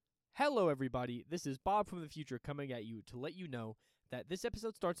Hello, everybody. This is Bob from the future coming at you to let you know that this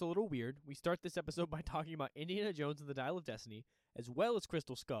episode starts a little weird. We start this episode by talking about Indiana Jones and the Dial of Destiny, as well as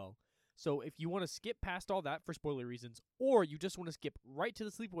Crystal Skull. So if you want to skip past all that for spoiler reasons, or you just want to skip right to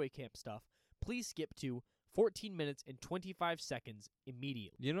the sleepaway camp stuff, please skip to 14 minutes and 25 seconds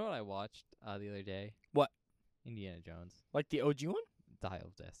immediately. You know what I watched the other day? What? Indiana Jones. Like the OG one? Dial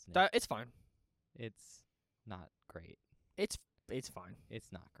of Destiny. It's fine. It's not great. It's fine.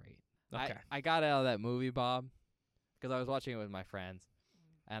 It's not great. Okay. I got out of that movie, Bob, because I was watching it with my friends.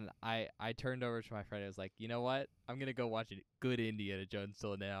 And I turned over to my friend and was like, you know what? I'm going to go watch a good Indiana Jones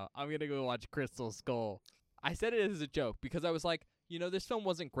till now. I'm going to go watch Crystal Skull. I said it as a joke because I was like, you know, this film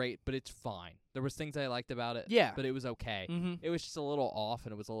wasn't great, but it's fine. There was things I liked about it. Yeah. But it was okay. Mm-hmm. It was just a little off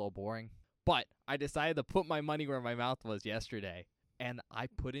and it was a little boring. But I decided to put my money where my mouth was yesterday. And I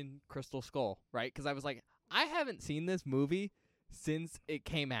put in Crystal Skull, right? Because I was like, I haven't seen this movie since it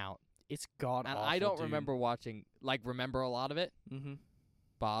came out. It's god-awful, And I don't dude. remember remember a lot of it. Mm-hmm.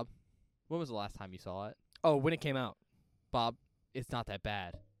 Bob, when was the last time you saw it? Oh, when it came out. Bob, it's not that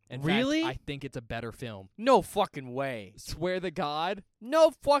bad. In Really? fact, I think it's a better film. No fucking way. Swear to God.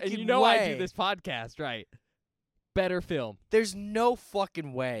 No fucking way. And you know I do this podcast, right? Better film. There's no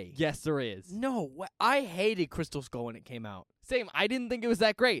fucking way. Yes, there is. No way. I hated Crystal Skull when it came out. Same. I didn't think it was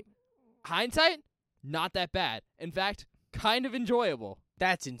that great. Hindsight, not that bad. In fact, kind of enjoyable.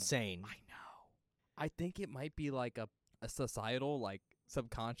 That's insane. I know. I think it might be like a societal, like,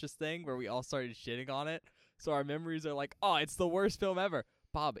 subconscious thing where we all started shitting on it. So our memories are like, oh, it's the worst film ever.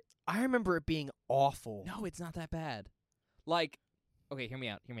 Bob, I remember it being awful. no, it's not that bad. Like, okay, hear me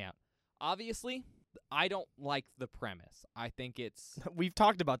out. Obviously, I don't like the premise. I think it's We've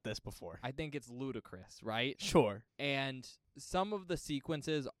talked about this before. ludicrous, right? Sure. And some of the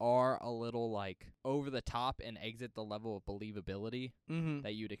sequences are a little, like, over the top and exit the level of believability Mm-hmm.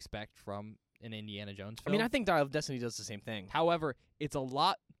 that you'd expect from an Indiana Jones I film. mean, I think Dial of Destiny does the same thing. However, it's a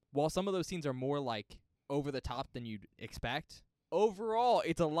lot, while some of those scenes are more, like, over the top than you'd expect, overall,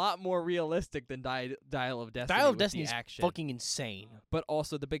 it's a lot more realistic than Dial of Destiny. Dial of with the Destiny is action. fucking insane. But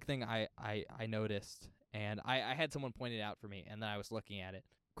also, the big thing I noticed, and I had someone point it out for me, and then I was looking at it.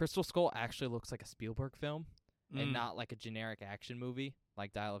 Crystal Skull actually looks like a Spielberg film, and not like a generic action movie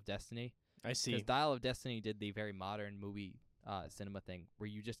like Dial of Destiny. I see. Because Dial of Destiny did the very modern movie cinema thing, where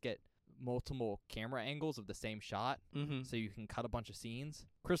you just get multiple camera angles of the same shot, Mm-hmm. so you can cut a bunch of scenes.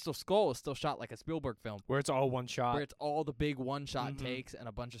 Crystal Skull is still shot like a Spielberg film, Where it's all one shot. where it's all the big one-shot Mhm. takes and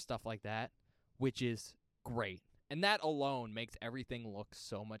a bunch of stuff like that, which is great. And that alone makes everything look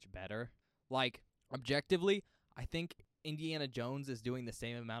so much better. Like, objectively, I think Indiana Jones is doing the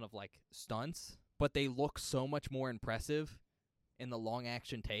same amount of, like, stunts, but they look so much more impressive in the long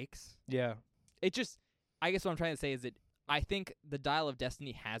action takes. Yeah. It just, I guess what I'm trying to say is that I think the Dial of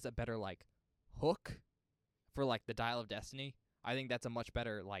Destiny has a better, like, hook for, like, the Dial of Destiny. I think that's a much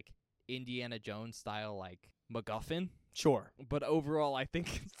better, like, Indiana Jones style, like, MacGuffin. Sure. But overall, I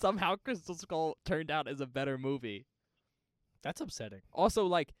think somehow Crystal Skull turned out as a better movie. That's upsetting. Also,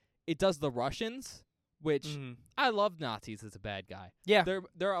 like, it does the Russians, which Mhm. I love Nazis as a bad guy. Yeah.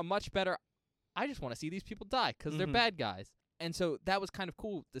 They're a much better. I just want to see these people die because they're Mhm. bad guys, and so that was kind of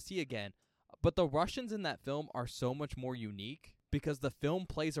cool to see again. But the Russians in that film are so much more unique because the film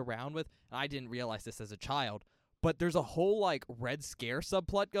plays around with. And I didn't realize this as a child, but there's a whole, like, Red Scare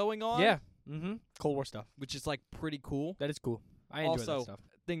subplot going on. Yeah. Mm-hmm. Cold War stuff. which is, like, pretty cool. That is cool. I enjoy Also, that stuff.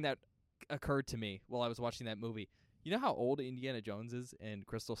 Thing that occurred to me while I was watching that movie. You know how old Indiana Jones is in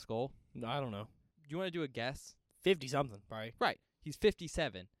Crystal Skull? No, I don't know. Do you want to do a guess? 50-something, probably. Right. He's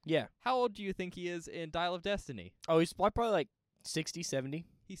 57. Yeah. How old do you think he is in Dial of Destiny? Oh, he's probably like 60, 70.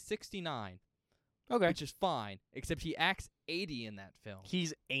 He's 69, Okay. which is fine, except he acts 80 in that film.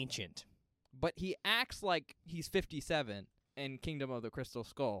 He's ancient. But he acts like he's 57 in Kingdom of the Crystal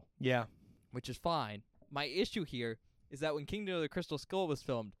Skull, Yeah. which is fine. My issue here is that when Kingdom of the Crystal Skull was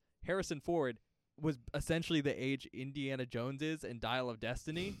filmed, Harrison Ford was essentially the age Indiana Jones is in Dial of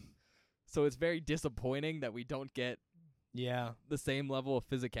Destiny. So it's very disappointing that we don't get Yeah. the same level of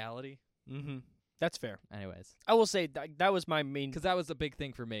physicality. Mm-hmm. That's fair. Anyways, I will say that was my main. because that was a big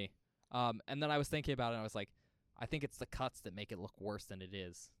thing for me. And then I was thinking about it, and I was like, I think it's the cuts that make it look worse than it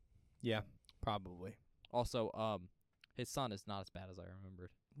is. Yeah, probably. Also, his son is not as bad as I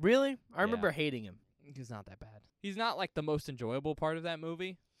remembered. Really? I remember Yeah. hating him. He's not that bad. He's not, like, the most enjoyable part of that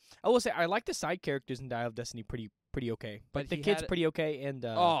movie. I will say I like the side characters in Dial of Destiny pretty okay. But Like, the he kid's had- pretty okay, and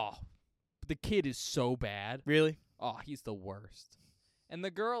The kid is so bad. really, Oh, he's the worst. And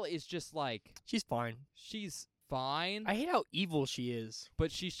the girl is just, like, she's fine. she's fine, I hate how evil she is.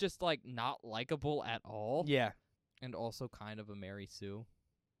 but she's just, like, not likable at all. Yeah. And also kind of a Mary Sue.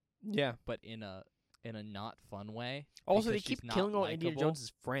 Yeah. but in a not fun way. Also, they because she's keep not killing all Indiana likable.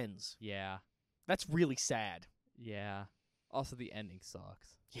 Jones' friends. Yeah. That's really sad. Yeah. Also, the ending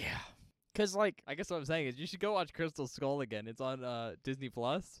sucks. Yeah. Because, like, I guess what I'm saying is you should go watch Crystal Skull again. It's on Disney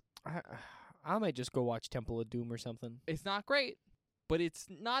Plus. I might just go watch Temple of Doom or something. It's not great, but it's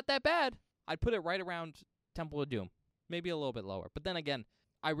not that bad. I'd put it right around Temple of Doom. Maybe a little bit lower. But then again,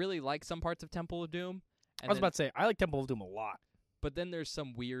 I really like some parts of Temple of Doom. I was about to say, I like Temple of Doom a lot. But then there's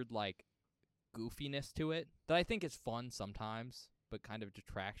some weird, like, goofiness to it that I think is fun sometimes, but kind of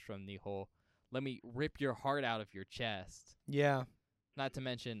detracts from the whole, let me rip your heart out of your chest. Yeah. Not to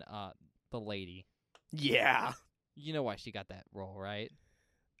mention the lady. Yeah. You know why she got that role, right?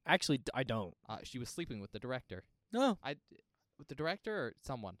 Actually, I don't. She was sleeping with the director. No. With the director or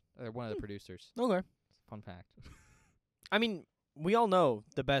someone? Or one of the producers. Okay. Fun fact. I mean, we all know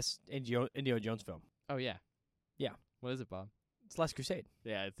the best Indiana Jones film. Oh, yeah. Yeah. What is it, Bob? It's Last Crusade.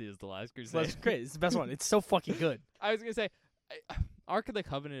 Yeah, it is The Last It's Crusade. great. It's the best one. It's so fucking good. I was going to say, Ark of the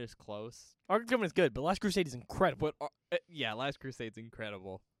Covenant is close. Ark of the Covenant is good, but Last Crusade is incredible. But, yeah, Last Crusade's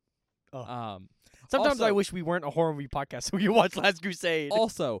incredible. Oh. Sometimes I wish we weren't a horror movie podcast so we could watch Last Crusade.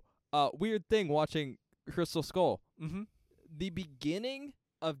 Also, weird thing watching Crystal Skull. Mm-hmm. The beginning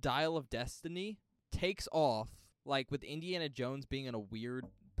of Dial of Destiny takes off, like, with Indiana Jones being in a weird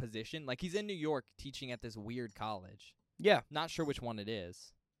position. Like, he's in New York teaching at this weird college. Yeah. Not sure which one it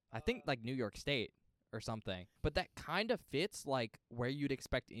is. I think, like, New York State or something. But that kind of fits, like, where you'd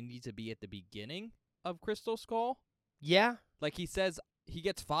expect Indy to be at the beginning of Crystal Skull. Yeah. Like, he says he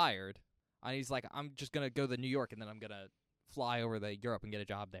gets fired, and he's like, I'm just going to go to New York, and then I'm going to fly over to Europe and get a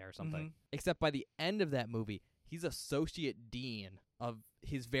job there or something. Mhm. Except by the end of that movie, he's associate dean of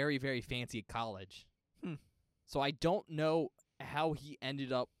his very, very fancy college. So I don't know how he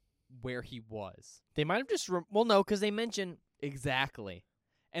ended up where he was. They might have just... well, no, because they mention... Exactly.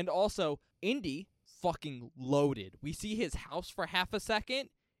 And also, Indy fucking loaded. We see his house for half a second.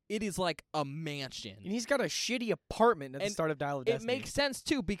 It is like a mansion. And he's got a shitty apartment at the And start of Dial of It Destiny. makes sense,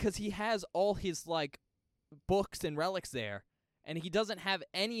 too, because he has all his, like, books and relics there. And he doesn't have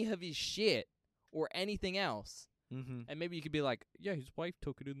any of his shit or anything else. Mm-hmm. And maybe you could be like, yeah, his wife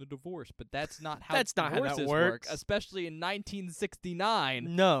took it in the divorce, but that's not how That's not how that divorces works. work, especially in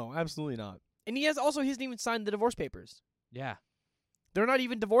 1969. No, absolutely not. And he hasn't even signed the divorce papers. Yeah. They're not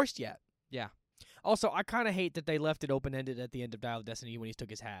even divorced yet. Yeah. Also, I kind of hate that they left it open-ended at the end of Dial of Destiny when he took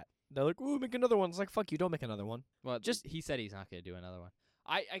his hat. They're like, ooh, make another one. It's like, fuck you, don't make another one. Well, he said he's not going to do another one.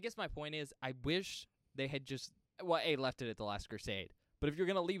 I guess my point is, I wish they had just, left it at The Last Crusade. But if you're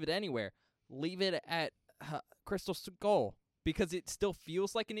going to leave it anywhere, leave it at Crystal Skull. Because it still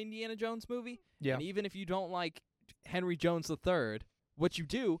feels like an Indiana Jones movie. Yeah. And even if you don't like Henry Jones III, what you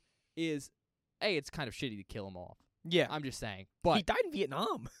do is, it's kind of shitty to kill him off. Yeah. I'm just saying. But he died in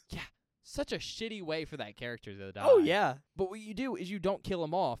Vietnam. such a shitty way for that character to die. Oh, yeah. But what you do is you don't kill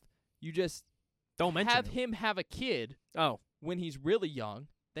him off. You just Don't mention have him. him have a kid Oh. when he's really young.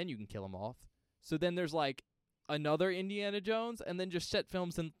 Then you can kill him off. So then there's like another Indiana Jones, and then just set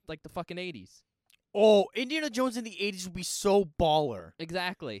films in like the fucking 80s. Oh, Indiana Jones in the 80s would be so baller.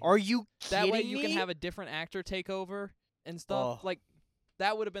 Exactly. Are you kidding That way you me? can have a different actor take over and stuff. Oh. Like,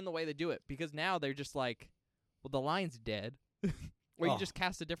 that would have been the way to do it. Because now they're just like, well, the lion's dead. Or you Oh. just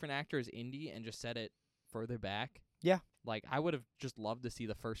cast a different actor as Indy and just set it further back. Yeah. Like, I would have just loved to see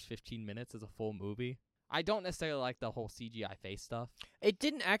the first 15 minutes as a full movie. I don't necessarily like the whole CGI face stuff. It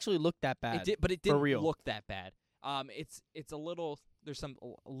didn't actually look that bad. It did, but it for didn't real. look that bad. It's a little, there's some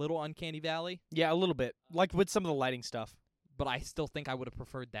a little uncanny valley, Yeah, a little bit. Like with some of the lighting stuff. but I still think I would have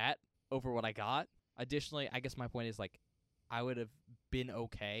preferred that over what I got. Additionally, I guess my point is, like, I would have been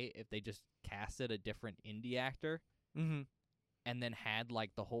okay if they just casted a different indie actor Mm-hmm. and then had,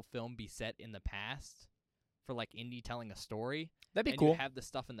 like, the whole film be set in the past for, like, Indy telling a story. That'd be And cool. you have the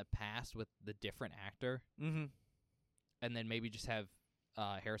stuff in the past with the different actor, Mm-hmm. and then maybe just have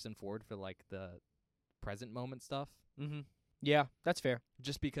Harrison Ford for, like, the present moment stuff. Mm-hmm. Yeah, that's fair.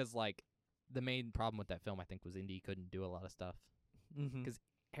 Just because, like, the main problem with that film, I think, was Indy couldn't do a lot of stuff. Mm-hmm. 'Cause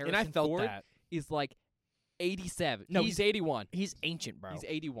And Harrison I felt Ford that. is, like, 87. No, He's- he's 81. He's ancient, bro. He's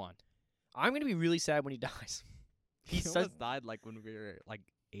 81. I'm going to be really sad when he dies. He He's almost such... died, like, when we were, like,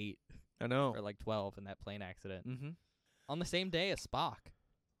 8 I know. or, like, 12 in that plane accident. Mm-hmm. On the same day as Spock.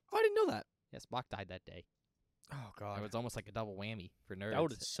 Oh, I didn't know that. Yeah, Spock died that day. Oh, God. It was almost like a double whammy for nerds. That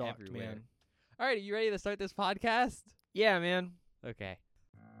would have sucked, everywhere. man. All right, are you ready to start this podcast? Yeah, man. Okay.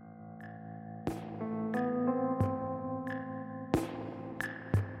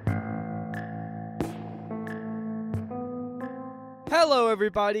 Hello,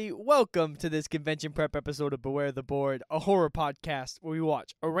 everybody. Welcome to this convention prep episode of Beware the Board, a horror podcast where we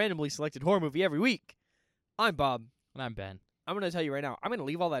watch a randomly selected horror movie every week. I'm Bob. And I'm Ben. I'm going to tell you right now, I'm going to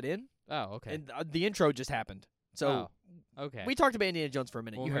leave all that in. Oh, okay. And the intro just happened. So okay. we talked about Indiana Jones for a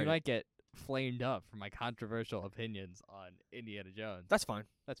minute. Well, you we heard might get flamed up for my controversial opinions on Indiana Jones. That's fine.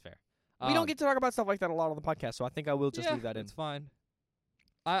 That's fair. We don't get to talk about stuff like that a lot on the podcast, so I think I will just leave that in. It's fine.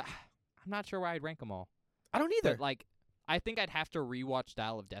 I'm not sure where I'd rank them all. I don't either. But, I think I'd have to rewatch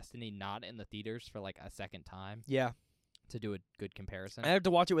Dial of Destiny not in the theaters for, a second time Yeah. to do a good comparison. I have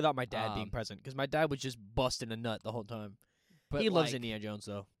to watch it without my dad being present because my dad was just busting a nut the whole time. But He loves Indiana Jones,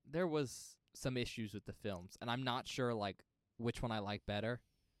 though. There was some issues with the films, and I'm not sure, which one I like better.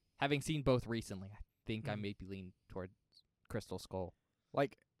 Having seen both recently, I think I maybe lean toward Crystal Skull.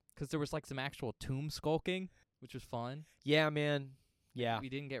 Because there was, some actual tomb skulking, which was fun. Yeah, man. Yeah. We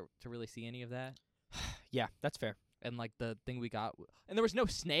didn't get to really see any of that. Yeah, that's fair. And, the thing we got... And there was no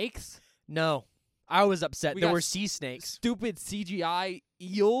snakes? No. I was upset. We There got were sea snakes. Stupid CGI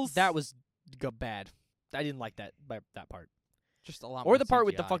eels? That was bad. I didn't like that part. Just a lot Or more the part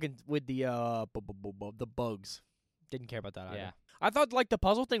with the CGI. the bugs. Didn't care about that either. Yeah. I thought the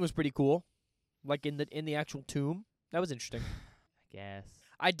puzzle thing was pretty cool. In the actual tomb. That was interesting. I guess.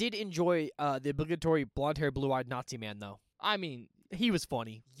 I did enjoy the obligatory blonde-haired, blue-eyed Nazi man though. I mean, He was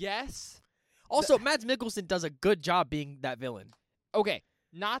funny. yes. Also, Mads Mikkelsen does a good job being that villain. Okay,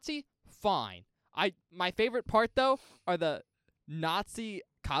 Nazi, fine. My favorite part, though, are the Nazi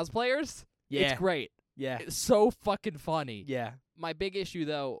cosplayers. Yeah. It's great. Yeah. It's so fucking funny. Yeah. My big issue,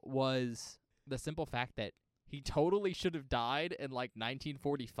 though, was the simple fact that he totally should have died in,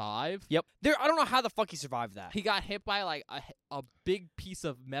 1945. Yep. I don't know how the fuck he survived that. He got hit by, a big piece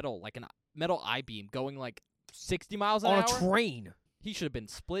of metal, a metal I-beam going, 60 miles an on hour. a train. He should have been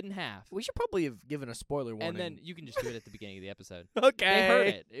split in half. We should probably have given a spoiler warning. And then you can just do it at the beginning of the episode. okay. They heard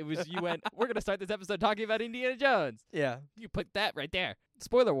it. It was you went, we're going to start this episode talking about Indiana Jones. Yeah. You put that right there.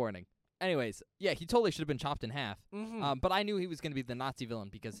 Spoiler warning. Anyways, yeah, he totally should have been chopped in half. Mm-hmm. But I knew he was going to be the Nazi villain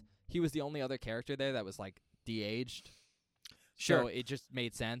because he was the only other character there that was, de-aged. Sure. So it just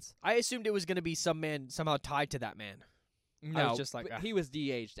made sense. I assumed it was going to be some man somehow tied to that man. No, was just like, but he was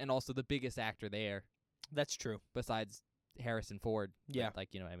de-aged and also the biggest actor there That's true. besides Harrison Ford. Yeah.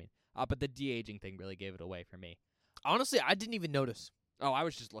 You know what I mean. But the de-aging thing really gave it away for me. Honestly, I didn't even notice. Oh, I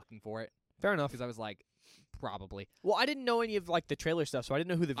was just looking for it Fair enough. because I was like, probably. Well, I didn't know any of the trailer stuff, so I didn't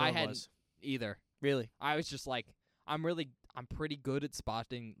know who the I villain hadn't was. either. Really? I was just like, I'm pretty good at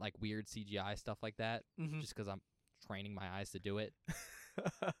spotting weird CGI stuff like that, Mm-hmm. just because I'm training my eyes to do it.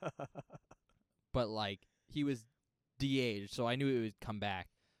 But he was de-aged, so I knew it would come back.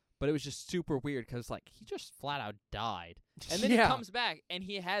 But it was just super weird because he just flat out died, and then he comes back and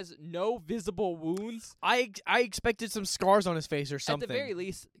he has no visible wounds. I expected some scars on his face or something. At the very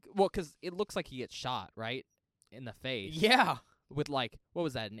least, well, because it looks like he gets shot right in the face. Yeah. With what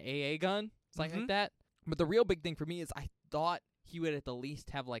was that, an AA gun? Something Mhm. like that. But the real big thing for me is I thought he would at the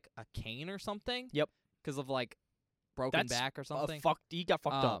least have a cane or something. Yep. Because of broken That's back or something. He got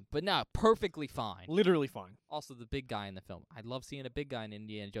fucked up. But no, perfectly fine. Literally fine. Also, the big guy in the film. I love seeing a big guy in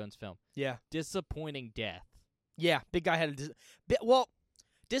Indiana Jones film. Yeah. Disappointing death. Yeah. Big guy had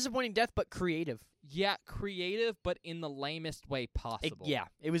disappointing death, but creative. Yeah, creative, but in the lamest way possible.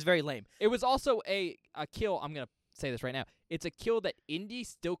 It was very lame. It was also a kill. I'm gonna say this right now. It's a kill that Indy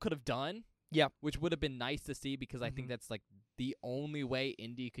still could have done. Yeah. Which would have been nice to see because I think that's the only way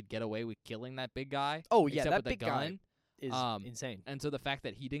Indy could get away with killing that big guy. Oh yeah, except that with big a gun. guy is insane. And so the fact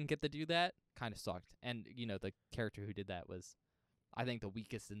that he didn't get to do that kind of sucked. And the character who did that was, I think, the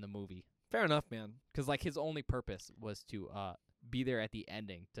weakest in the movie. Fair enough, man. Because his only purpose was to be there at the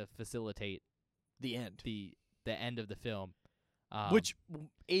ending to facilitate The end, the end of the film, which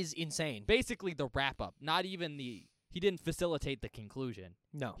is insane. basically the wrap up. Not even he didn't facilitate the conclusion.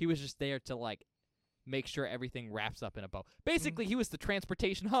 No. He was just there to make sure everything wraps up in a bow. Basically, he was the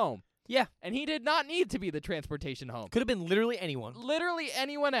transportation home. Yeah. And he did not need to be the transportation home. Could have been literally anyone. Literally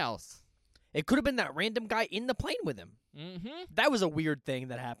anyone else. It could have been that random guy in the plane with him. Mm-hmm. That was a weird thing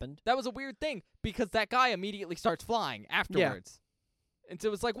that happened. That was a weird thing because that guy immediately starts flying afterwards. And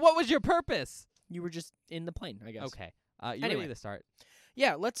so it's what was your purpose? You were just in the plane, I guess. Okay. You Anyway. ready to start?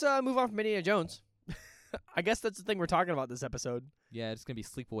 Yeah, let's move on from Indiana Jones. I guess that's the thing we're talking about this episode. Yeah, it's going to be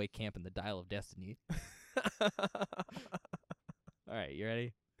Sleepaway Camp and the Dial of Destiny. All right, you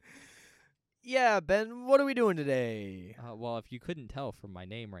ready? Yeah, Ben, what are we doing today? Well, if you couldn't tell from my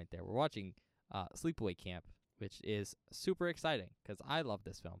name right there, we're watching Sleepaway Camp, which is super exciting because I love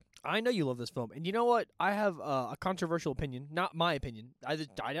this film. I know you love this film. And you know what? I have a controversial opinion. Not my opinion. I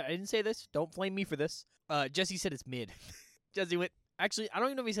didn't say this. Don't flame me for this. Jesse said it's mid. Jesse went, Actually, I don't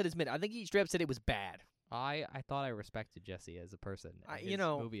even know if he said it's mid. I think he straight up said it was bad. I thought I respected Jesse as a person, and you his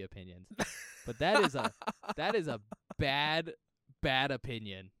know. movie opinions, but that is a bad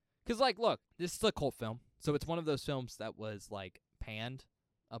opinion. 'Cause like, look, this is a cult film, so it's one of those films that was like panned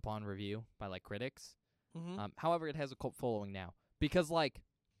upon review by like critics. Mm-hmm. However, it has a cult following now because like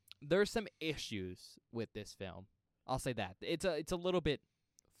there's some issues with this film. I'll say that it's a little bit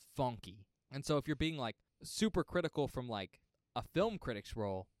funky, and so if you're being like super critical from like a film critic's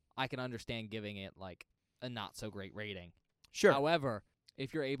role, I can understand giving it like a not so great rating. Sure. However,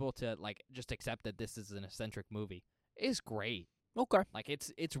 if you're able to like just accept that this is an eccentric movie, it's great. Okay. Like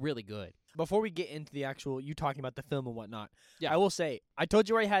it's really good. Before we get into the actual, you talking about the film and whatnot, Yeah. I will say, I told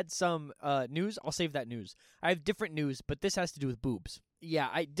you I had some news. I'll save that news. I have different news, but this has to do with boobs. Yeah,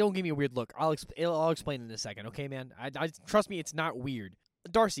 don't give me a weird look. I'll explain in a second, okay, man? I trust me, it's not weird.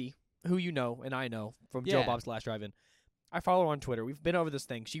 Darcy, who you know and I know from Joe Yeah. Bob's Last Drive-In, I follow her on Twitter. We've been over this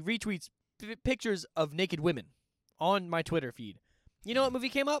thing. She retweets pictures of naked women on my Twitter feed. You know what movie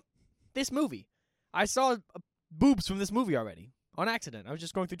came up? This movie. I saw boobs from this movie already on accident. I was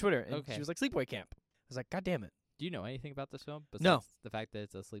just going through Twitter, and Okay. she was like, Sleepaway Camp. I was like, God damn it. Do you know anything about this film besides No. the fact that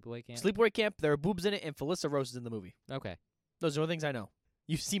it's a sleepaway camp? Sleepaway Camp, there are boobs in it, and Felissa Rose is in the movie. Okay. Those are the things I know.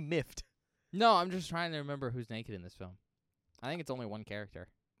 You seem miffed. No, I'm just trying to remember who's naked in this film. I think it's only one character.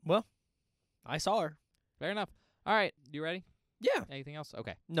 I saw her. Fair enough. All right, you ready? Yeah. Anything else?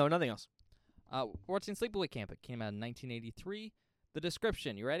 Okay. No, nothing else. We're watching Sleepaway Camp. It came out in 1983. The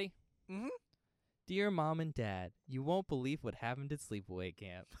description, you ready? Mhm. Dear Mom and Dad, you won't believe what happened at Sleepaway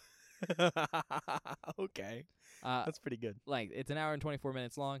Camp. Okay. Uh, That's pretty good. like, it's an hour and 24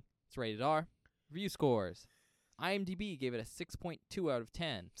 minutes long. It's rated R. Review scores. IMDb gave it a 6.2 out of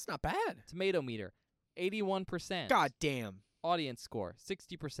 10. It's not bad. Tomato meter, 81%. God damn. Audience score,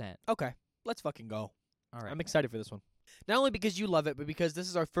 60%. Okay. Let's fucking go. All right. I'm excited for this one. Not only because you love it, but because this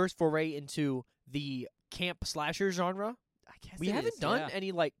is our first foray into the camp slasher genre. I guess We it haven't is, done yeah.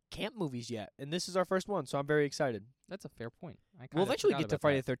 any like camp movies yet, and this is our first one, so I'm very excited. That's a fair point. I We'll kinda eventually forgot get to about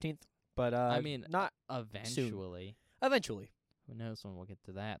Friday that. the 13th, but I mean, not Eventually. eventually. Who knows when we'll get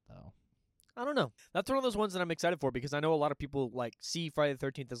to that, though. I don't know. That's one of those ones that I'm excited for because I know a lot of people like see Friday the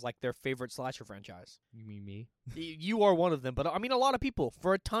 13th as like their favorite slasher franchise. You mean me? You are one of them, but I mean a lot of people,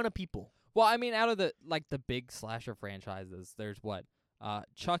 for a ton of people. Well, I mean, out of the big slasher franchises, there's what?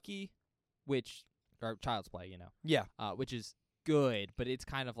 Chucky, or Child's Play, you know. Yeah. Which is good, but it's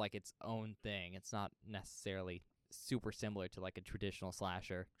kind of like its own thing. It's not necessarily super similar to like a traditional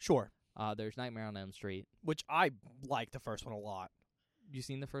slasher. Sure. There's Nightmare on Elm Street. Which I like the first one a lot. You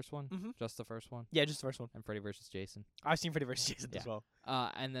seen the first one? Mhm. Just the first one? Yeah, just the first one. And Freddy vs. Jason. I've seen Freddy vs. Jason as Yeah.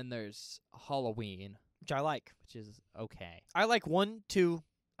 well, And then there's Halloween, which I like. which is okay. I like 1, 2.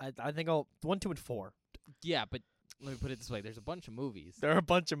 I think 1, 2, and 4. Yeah, but let me put it this way: there's a bunch of movies, There are a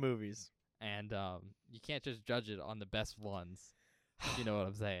bunch of movies. and you can't just judge it on the best ones. You know what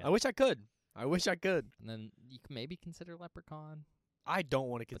I'm saying? I wish I could. And then you can maybe consider Leprechaun. I don't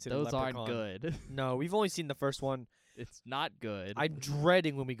want to But consider those Leprechaun. aren't good. No, we've only seen the first one. It's not good. I'm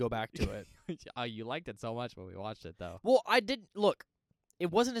dreading when we go back to it. You liked it so much when we watched it, though. Well, I did look. It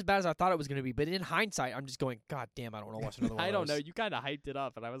wasn't as bad as I thought it was going to be, but in hindsight, I'm just going, God damn, I don't want to watch another one. I of don't know. those." You kind of hyped it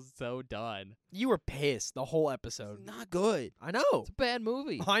up, and I was so done. You were pissed the whole episode. Not good. I know. It's a bad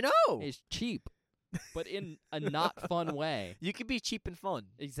movie. I know. It's cheap, but in a not fun way. You can be cheap and fun.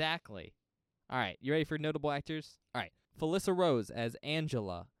 Exactly. All right, you ready for notable actors? All right. Felissa Rose as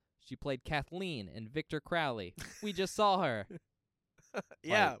Angela. She played Kathleen in Victor Crowley. We just saw her.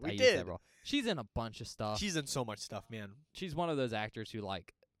 Yeah, I we used did. that role. She's in a bunch of stuff. She's in so much stuff, man. She's one of those actors who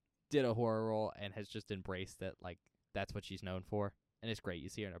like did a horror role and has just embraced it. Like that's what she's known for, and it's great. You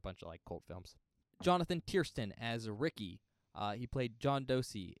see her in a bunch of like cult films. Jonathan Tiersten as Ricky. He played John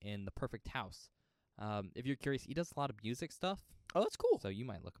Dosey in The Perfect House. If you're curious, he does a lot of music stuff, Oh, that's cool. so you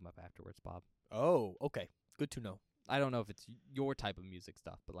might look him up afterwards, Bob. Oh, okay. Good to know. I don't know if it's your type of music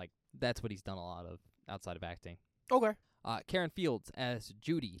stuff, but like that's what he's done a lot of outside of acting. Okay. Karen Fields as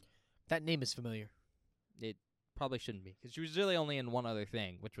Judy. That name is familiar. Probably shouldn't be, because she was really only in one other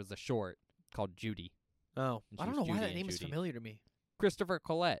thing, which was a short called Judy. Oh, And I she don't know was why Judy that and name is Judy. familiar to me. Christopher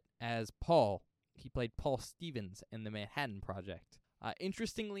Collette as Paul. He played Paul Stevens in the Manhattan Project.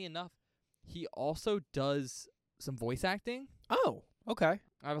 Interestingly enough, he also does some voice acting. Oh, okay.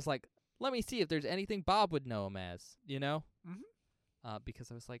 I was like, let me see if there's anything Bob would know him as, you know? Mhm. Because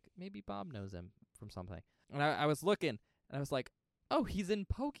I was like, maybe Bob knows him from something. And I was looking, and I was like, oh, he's in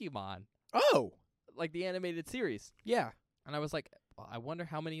Pokemon, Oh, like the animated series. yeah. And I was like, well, I wonder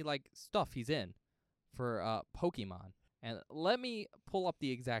how many like stuff he's in for Pokemon. And let me pull up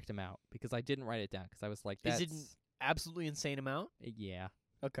the exact amount because I didn't write it down because I was like, Is that's it absolutely insane amount? Yeah.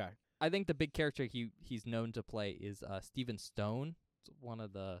 Okay. I think the big character he's known to play is Steven Stone. It's one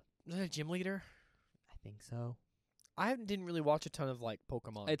of the... Is that a gym leader? I think so. I didn't really watch a ton of like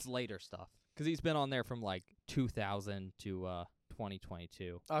Pokemon. It's later stuff. Because he's been on there from like 2000 to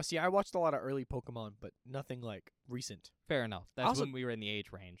 2022. See, I watched a lot of early Pokemon, but nothing like recent. Fair enough. That's Also- when we were in the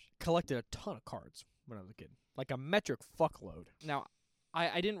age range. Collected a ton of cards when I was a kid, like a metric fuckload. Now,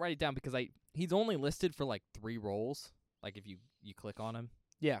 I didn't write it down because he's only listed for like 3 roles. Like if you click on him,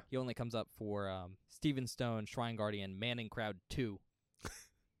 Yeah. he only comes up for Steven Stone, Shrine Guardian, Manning Crowd 2,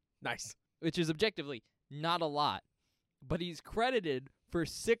 Nice. which is objectively not a lot, but he's credited for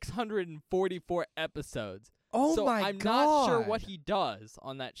 644 episodes. Oh so my I'm god. not sure what he does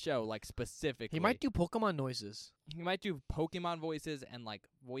on that show, like specifically. He might do Pokemon noises. He might do Pokemon voices and like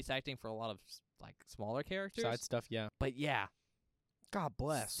voice acting for a lot of like smaller characters. Side stuff, yeah. But yeah, God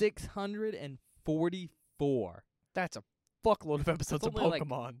bless. 644. That's a fuckload of episodes of only, like,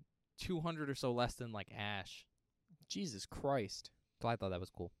 Pokemon. 200 or so less than like Ash. Jesus Christ. So I thought that was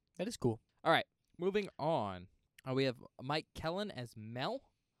cool. That is cool. All right, moving on. We have Mike Kellen as Mel.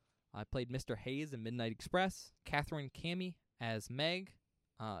 I played Mr. Hayes in Midnight Express. Catherine Cammey as Meg.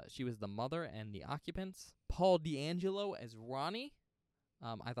 She was the mother and the occupants. Paul D'Angelo as Ronnie.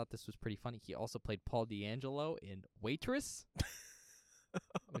 I thought this was pretty funny. He also played Paul D'Angelo in Waitress,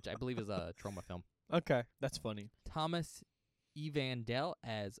 which I believe is a trauma film. Okay, that's funny. Thomas Evandel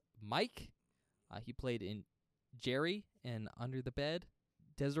as Mike. He played in Jerry in Under the Bed.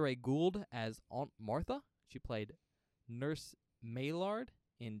 Desiree Gould as Aunt Martha. She played Nurse Maylard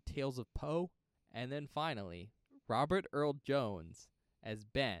in Tales of Poe. And then finally, Robert Earl Jones as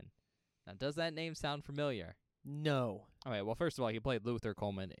Ben. Now, does that name sound familiar? No. All right, well, first of all, he played Luther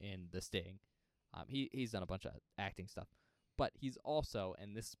Coleman in The Sting. He's done a bunch of acting stuff. But he's also,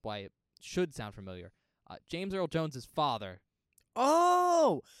 and this is why it should sound familiar, James Earl Jones' father.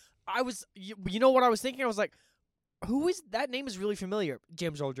 Oh! You know what I was thinking? I was like, who is that? Name is really familiar.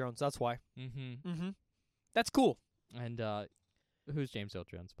 James Earl Jones, that's why. Mm-hmm. Mm-hmm. That's cool. And who's James Earl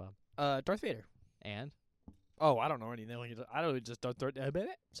Jones, Bob? Darth Vader. And? Oh, I don't know anything. I know he just does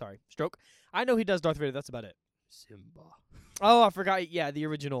sorry, stroke. I know he does Darth Vader. That's about it. Simba. Oh, I forgot. Yeah, the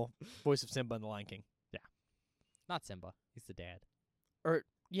original voice of Simba in The Lion King. Not Simba. He's the dad.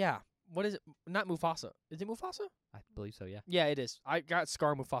 Yeah. What is it? Not Mufasa. Is it Mufasa? I believe so, yeah. Yeah, it is. I got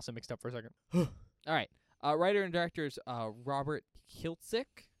Scar and Mufasa mixed up for a second. All right. Writer and director is Robert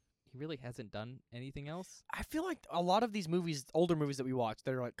Kiltzik. He really hasn't done anything else. I feel like a lot of these movies, older movies that we watch,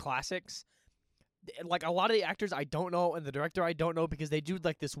 they're like classics. Like a lot of the actors I don't know and the director I don't know because they do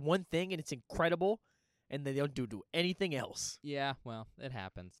like this one thing and it's incredible, and they don't do anything else. Yeah, well, it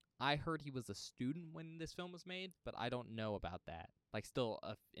happens. I heard he was a student when this film was made, but I don't know about that. Like, still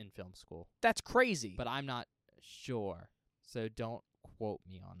in film school. That's crazy. But I'm not sure, so don't quote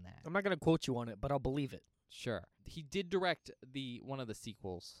me on that. I'm not gonna quote you on it, but I'll believe it. Sure. He did direct one of the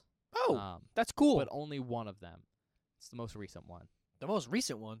sequels. Oh, that's cool. But only one of them. It's the most recent one. The most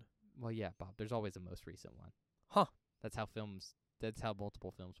recent one. Well, yeah, Bob. There's always a most recent one. Huh. That's how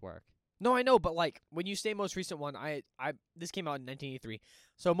multiple films work. No, I know, but like when you say most recent one, this came out in 1983,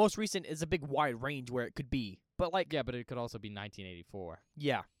 so most recent is a big wide range where it could be. But like, Yeah, but it could also be 1984.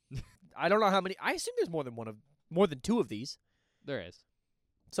 yeah, I don't know how many. I assume there's more than 2 of these. There is.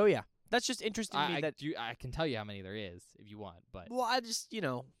 So yeah, that's just interesting to me. I can tell you how many there is if you want, but Well, I just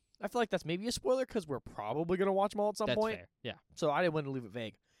I feel like that's maybe a spoiler because we're probably gonna watch them all at some that's point. fair. Yeah. So I didn't want to leave it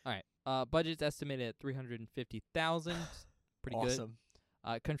vague. All right. Budget's estimated at $350,000. Pretty Awesome.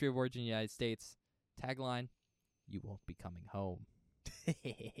 good. Country of origin, United States. Tagline: You won't be coming home.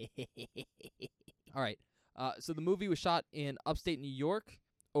 All right. So the movie was shot in upstate New York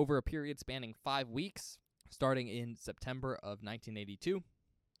over a period spanning 5 weeks, starting in September of 1982.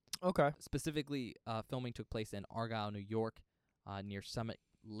 Okay. Specifically, filming took place in Argyle, New York, near Summit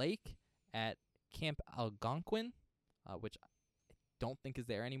Lake at Camp Algonquin, which I don't think is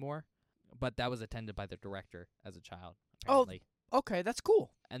there anymore, but that was attended by the director as a child, apparently. Okay, that's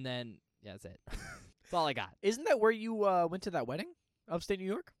cool. And then, yeah, that's it. That's all I got. Isn't that where you went to that wedding, upstate New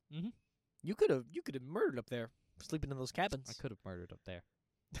York? Mm-hmm. You could have murdered up there, sleeping in those cabins. I could have murdered up there.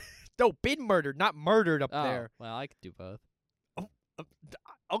 No, been murdered, not murdered up there. Well, I could do both.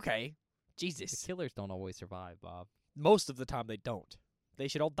 Okay. The Jesus. killers don't always survive, Bob. Most of the time they don't. They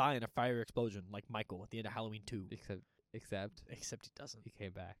should all die in a fire explosion, like Michael at the end of Halloween 2. Except Except he doesn't. he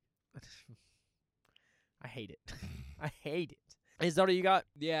came back. I hate it. I hate it. Is that all you got?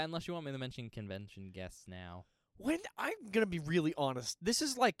 Yeah, unless you want me to mention convention guests now. When I'm gonna be really honest, this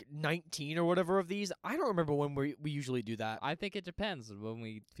is like 19 or whatever of these. I don't remember when we usually do that. I think it depends when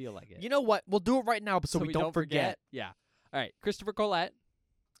we feel like it. You know what? We'll do it right now, so we don't forget. Yeah. All right. Christopher Collette,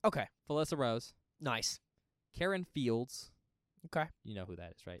 Okay, Felissa Rose, nice. Karen Fields. Okay. You know who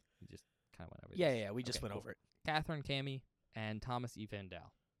that is, right? We just kind of went over Yeah, this. yeah, we just Okay, went cool. over it. Catherine Cammy and Thomas E.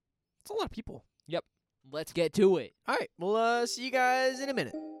 Vandal. It's a lot of people. Let's get to it. All right, we'll see you guys in a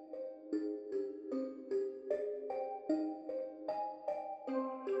minute.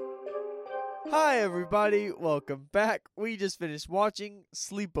 Hi, everybody. Welcome back. We just finished watching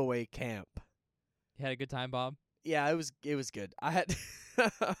Sleepaway Camp. You had a good time, Bob? Yeah, it was good. I had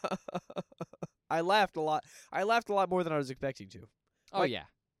I laughed a lot. I laughed a lot more than I was expecting to. Oh, Like- yeah.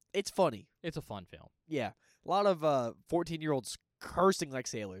 It's funny. It's a fun film. Yeah. A lot of 14-year-olds cursing like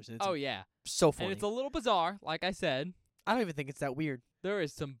sailors. And it's Oh, yeah. so funny. And it's a little bizarre, like I said. I don't even think it's that weird. There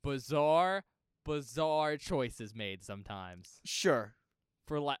is some bizarre choices made sometimes. Sure.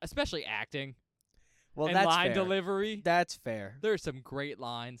 For especially acting Well, and that's line fair. delivery. That's fair. There are some great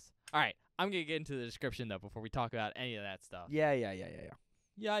lines. All right, I'm going to get into the description, though, before we talk about any of that stuff. Yeah.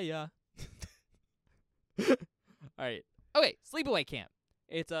 Yeah. All right. Okay, Sleepaway Camp.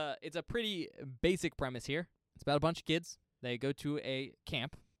 It's a pretty basic premise here. It's about a bunch of kids. They go to a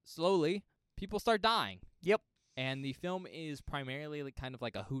camp. Slowly, people start dying. Yep. And the film is primarily kind of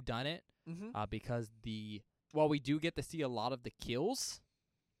like a whodunit, Mm-hmm. because while we do get to see a lot of the kills,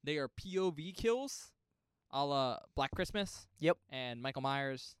 they are POV kills, a la Black Christmas. Yep. And Michael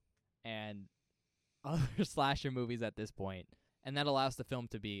Myers, and other slasher movies at this point. And that allows the film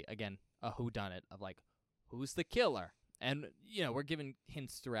to be, again, a whodunit of like, who's the killer? And, we're given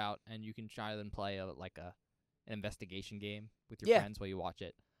hints throughout, and you can try and play an investigation game with your Yeah. friends while you watch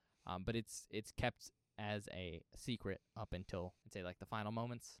it. But it's kept as a secret up until, I'd say, like the final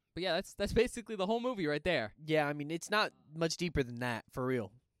moments. But yeah, that's basically the whole movie right there. Yeah, I mean, it's not much deeper than that, for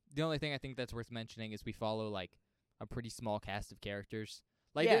real. The only thing I think that's worth mentioning is we follow like a pretty small cast of characters.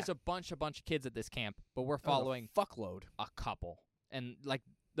 Like Yeah. there's a bunch of kids at this camp, but we're following Fuckload. a couple, and like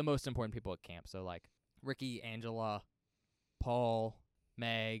the most important people at camp. So like Ricky, Angela, Paul,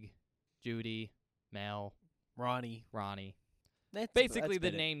 Meg, Judy, Mel, Ronnie. Ronnie. That's Basically the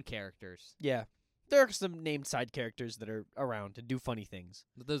about it. named characters. Yeah. There are some named side characters that are around and do funny things.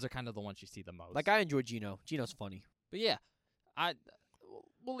 But those are kind of the ones you see the most. Like, I enjoy Gino. Gino's funny. But yeah,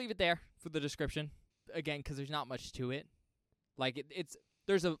 we'll leave it there for the description. Again, because there's not much to it. Like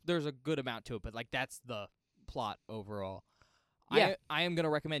there's a good amount to it, but like that's the plot overall. Yeah. I am gonna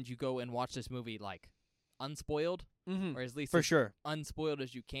recommend you go and watch this movie like unspoiled, Mm-hmm. or at least For as sure. unspoiled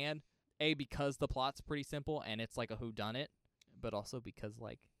as you can. Because the plot's pretty simple and it's like a whodunit, but also because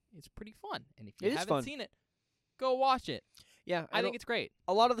like it's pretty fun. And if you It is haven't fun. seen it, go watch it. Yeah. I think it's great.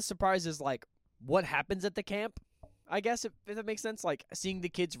 a lot of the surprise is, like, what happens at the camp, I guess, if that makes sense. Like, seeing the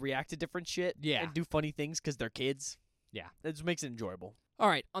kids react to different shit Yeah. and do funny things because they're kids. Yeah. It just makes it enjoyable. All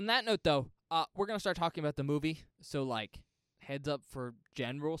right. On that note, though, we're gonna start talking about the movie. So like, heads up for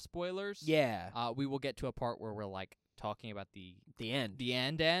general spoilers. Yeah. We will get to a part where we're like talking about the The end.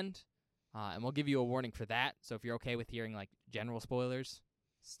 end, and we'll give you a warning for that. So if you're okay with hearing like general spoilers,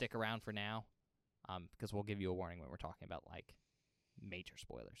 stick around for now, because we'll give you a warning when we're talking about like major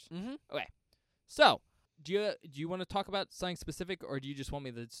spoilers. Mm-hmm. So, do you want to talk about something specific, or do you just want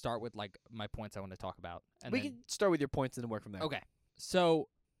me to start with like my points I want to talk about? And We then, can start with your points and then work from there. Okay. So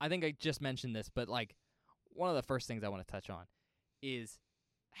I think I just mentioned this, but like one of the first things I want to touch on is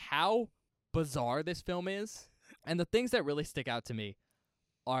how bizarre this film is, and the things that really stick out to me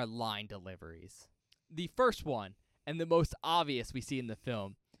are line deliveries. The first one, and the most obvious we see in the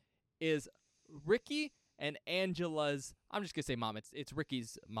film, is Ricky and Angela's, I'm just gonna say mom. It's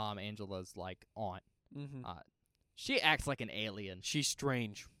Ricky's mom, Angela's like aunt. Mm-hmm. She acts like an alien. She's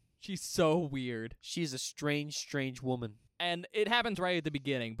strange. She's so weird. She's a strange, strange woman. And it happens right at the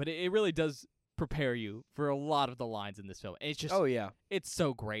beginning, but it really does prepare you for a lot of the lines in this film. It's just, Oh, yeah. it's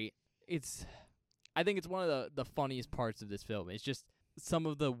so great. I think it's one of the funniest parts of this film. It's just some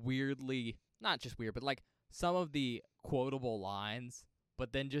of the weirdly, not just weird, but like some of the quotable lines,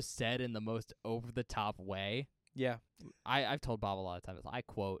 but then just said in the most over-the-top way. Yeah. I've told Bob a lot of times, I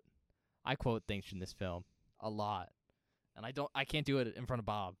quote things from this film a lot. And I can't do it in front of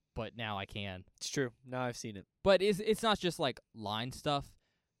Bob, but now I can. It's true. Now I've seen it. But it's not just like line stuff.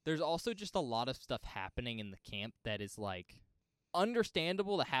 There's also just a lot of stuff happening in the camp that is like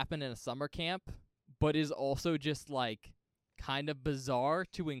understandable to happen in a summer camp, but is also just like kind of bizarre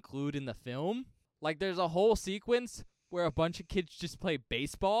to include in the film. Like there's a whole sequence where a bunch of kids just play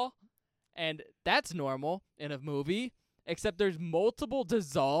baseball, and that's normal in a movie, except there's multiple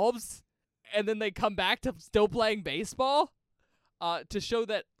dissolves and then they come back to still playing baseball. To show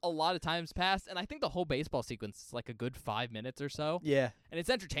that a lot of time's passed, and I think the whole baseball sequence is like a good 5 minutes or so, Yeah. and it's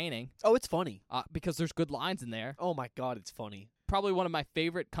entertaining. Oh, it's funny. Because there's good lines in there. Oh my God, it's funny. Probably one of my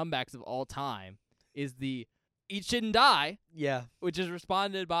favorite comebacks of all time is the "Eat Shit and Die," Yeah. which is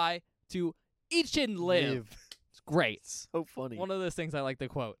responded by to "Eat Shit and Live." It's great. So funny. One of those things I like to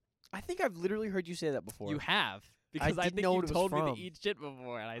quote. I think I've literally heard you say that before. You have. Because I didn't think know you what it was told me from. to eat shit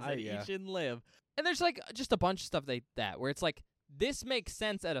before, and I said yeah. eat shit and live. And there's like just a bunch of stuff where it's like, this makes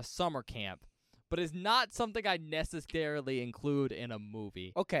sense at a summer camp, but is not something I necessarily include in a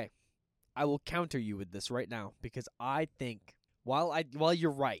movie. Okay. I will counter you with this right now because I think while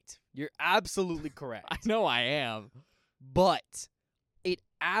you're right, you're absolutely correct. I know I am. But it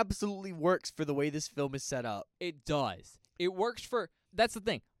absolutely works for the way this film is set up. It does. It works for... That's the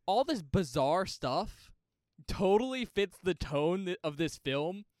thing. All this bizarre stuff totally fits the tone of this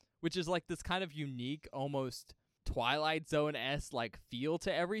film, which is like this kind of unique, almost Twilight Zone-esque like feel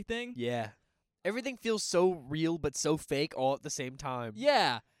to everything. Yeah. Everything feels so real but so fake all at the same time.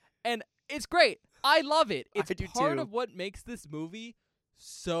 Yeah. And it's great. I love it. It's I do part too. of what makes this movie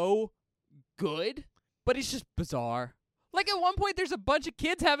so good, but it's just bizarre. Like at one point there's a bunch of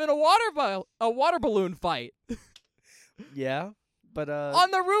kids having a water balloon fight Yeah. But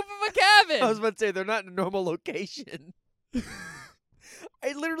on the roof of a cabin. I was about to say they're not in a normal location.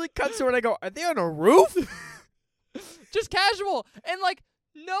 I literally cut to it and I go, "Are they on a roof?" Just casual. And like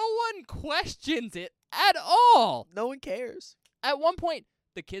no one questions it at all. No one cares. At one point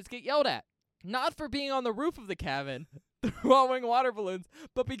the kids get yelled at, not for being on the roof of the cabin throwing water balloons,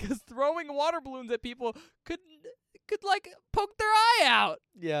 but because throwing water balloons at people could like poke their eye out.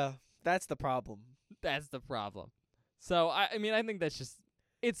 Yeah, that's the problem. That's the problem. So I mean I think that's just,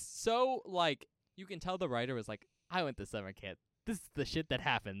 it's so like, you can tell the writer was like, I went to summer camp. This is the shit that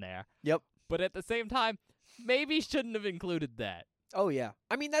happened there. Yep. But at the same time, maybe shouldn't have included that. Oh yeah.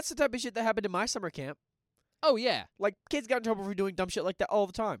 I mean, that's the type of shit that happened in my summer camp. Oh yeah. Like kids got in trouble for doing dumb shit like that all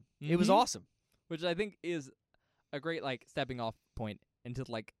the time. It was Mhm. awesome. Which I think is a great like stepping off point into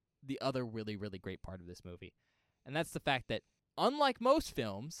like the other really, really great part of this movie. And that's the fact that unlike most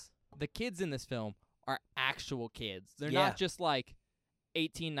films, the kids in this film are actual kids. They're Yeah. not just like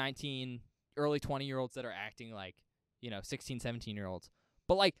 18, 19, early 20-year-olds that are acting like, 16, 17-year-olds,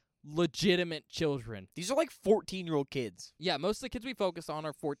 but like legitimate children. These are like 14-year-old kids. Yeah, most of the kids we focus on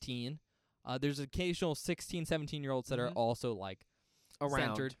are 14. There's occasional 16, 17-year-olds that are Mhm. also like Around.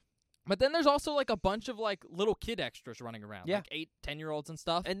 centered. But then there's also like a bunch of like little kid extras running around, Yeah. like 8, 10-year-olds and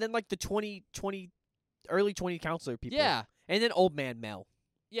stuff. And then like the early 20 counselor people. Yeah. And then old man Mel.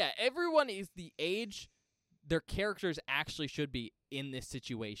 Yeah, everyone is the age their characters actually should be in this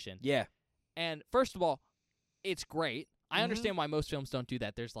situation. Yeah. And first of all, it's great. I Mhm. understand why most films don't do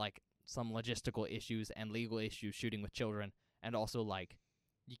that. There's like some logistical issues and legal issues shooting with children, and also like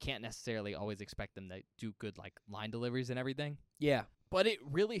you can't necessarily always expect them to do good like line deliveries and everything. Yeah. But it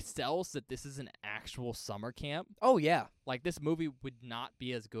really sells that this is an actual summer camp. Oh yeah. Like this movie would not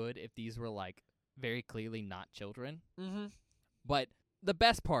be as good if these were like very clearly not children. Mm-hmm. But the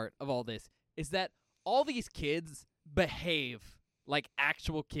best part of all this is that all these kids behave like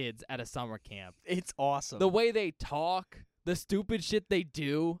actual kids at a summer camp. It's awesome. The way they talk, the stupid shit they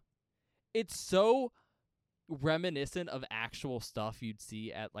do, it's so reminiscent of actual stuff you'd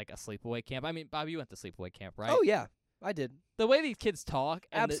see at like a sleepaway camp. I mean, Bob, you went to sleepaway camp, right? Oh yeah, I did. The way these kids talk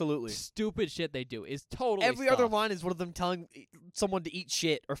and Absolutely. the stupid shit they do is totally Every other stuff. line is one of them telling someone to eat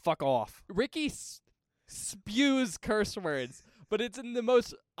shit or fuck off. Ricky spews curse words, but it's in the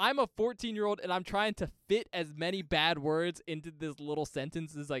most, I'm a 14-year-old and I'm trying to fit as many bad words into this little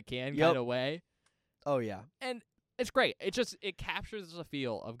sentence as I can Yep. kind of way. Oh yeah. And it's great. It captures the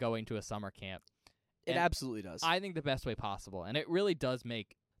feel of going to a summer camp. It And absolutely does. I think the best way possible. And it really does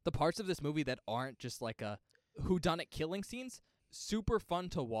make the parts of this movie that aren't just like a whodunit killing scenes super fun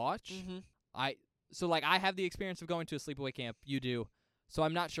to watch. Mm-hmm. I have the experience of going to a sleepaway camp. You do. So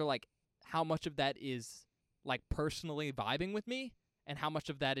I'm not sure like how much of that is like personally vibing with me and how much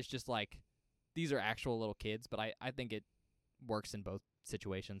of that is just like these are actual little kids, but I think it works in both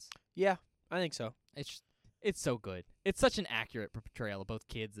situations. Yeah, I think so. It's so good. It's such an accurate portrayal of both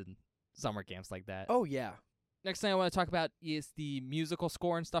kids and summer camps like that. Oh yeah. Next thing I want to talk about is the musical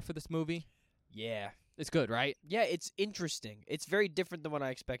score and stuff for this movie. Yeah. It's good, right? Yeah, it's interesting. It's very different than what I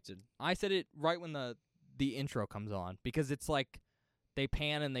expected. I said it right when the intro comes on because it's like they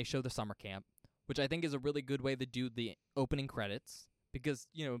pan and they show the summer camp, which I think is a really good way to do the opening credits because,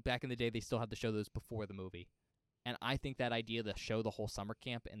 back in the day they still had to show those before the movie. And I think that idea to show the whole summer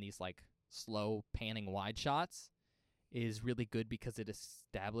camp in these like slow panning wide shots is really good because it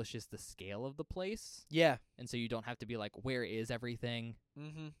establishes the scale of the place. Yeah. And so you don't have to be like, where is everything?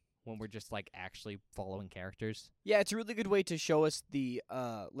 Mm-hmm. When we're just like actually following characters. Yeah, it's a really good way to show us the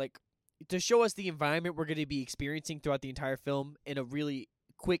environment we're going to be experiencing throughout the entire film in a really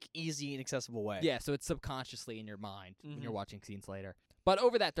quick, easy, and accessible way. Yeah, so it's subconsciously in your mind when you're Mhm. watching scenes later. But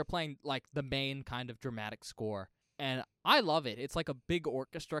over that, they're playing like the main kind of dramatic score, and I love it. It's like a big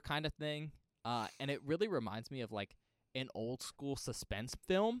orchestra kind of thing, and it really reminds me of like an old school suspense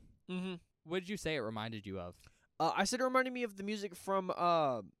film. Mm-hmm. What did you say it reminded you of? I said it reminded me of the music from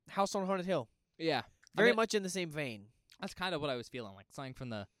House on Haunted Hill. Yeah, Very much in the same vein. That's kind of what I was feeling, like something from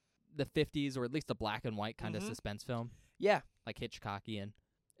the 50s or at least a black and white kind of Mhm. suspense film, Yeah. like Hitchcockian.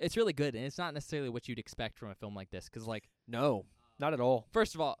 It's really good, and it's not necessarily what you'd expect from a film like this, because like, No, not at all.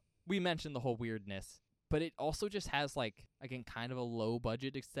 first of all, we mentioned the whole weirdness, but it also just has like, again, kind of a low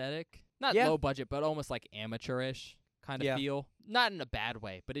budget aesthetic. Not Yeah. low budget, but almost like amateurish kind of Yeah. feel. Not in a bad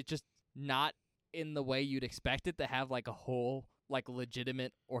way, but it just not in the way you'd expect it to have like a whole like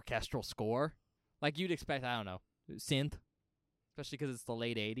legitimate orchestral score. Like you'd expect, I don't know, synth, especially because it's the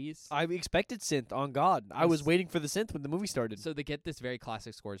late 80s. I expected synth, on God. I was It's- waiting for the synth when the movie started. So to get this very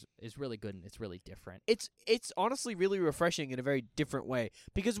classic score is really good, and it's really different. It's honestly really refreshing in a very different way.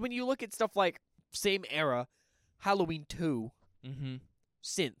 Because when you look at stuff like same era, Halloween 2, Mm-hmm.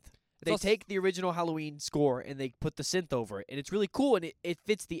 synth. It's They also- take the original Halloween score and they put the synth over it. And it's really cool and it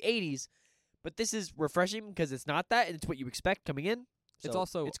fits the 80s. But this is refreshing because it's not that and it's what you expect coming in. It's So,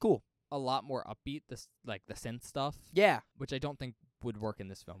 also- it's cool. A lot more upbeat, this like the synth stuff, Yeah. which I don't think would work in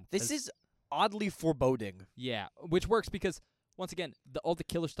this film. This 'cause- is oddly foreboding. Yeah, which works because once again, all the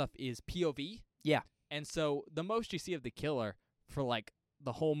killer stuff is POV. Yeah. And so the most you see of the killer for like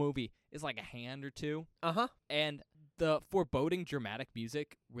the whole movie is like a hand or two, Uh-huh. and the foreboding dramatic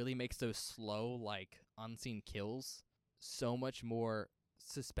music really makes those slow like unseen kills so much more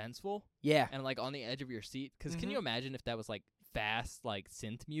suspenseful Yeah. and like on the edge of your seat. Because can Mhm. you imagine if that was like fast like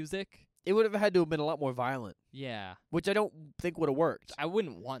synth music? It would have had to have been a lot more violent, Yeah, which I don't think would have worked. I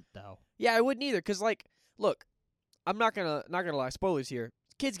wouldn't want though. Yeah, I wouldn't either. Because, like, look, I'm not gonna lie. Spoilers here.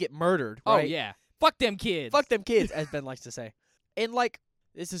 Kids get murdered, Oh right? yeah, fuck them kids. Fuck them kids, as Ben likes to say. And, like,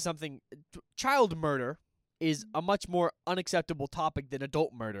 this is something... Child murder is a much more unacceptable topic than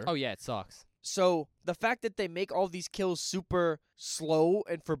adult murder. Oh yeah, it sucks. So, the fact that they make all these kills super slow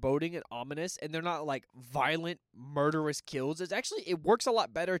and foreboding and ominous, and they're not, like, violent, murderous kills, is actually... It works a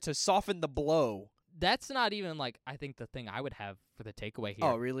lot better to soften the blow. That's not even like I think the thing I would have for the takeaway here.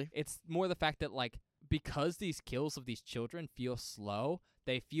 Oh, really? It's more the fact that like because these kills of these children feel slow,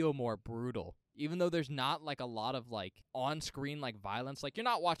 they feel more brutal. Even though there's not like a lot of like on-screen like violence, like you're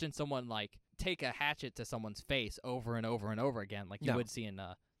not watching someone like take a hatchet to someone's face over and over and over again like you No. would see in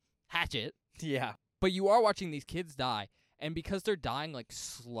Hatchet. Yeah. But you are watching these kids die, and because they're dying like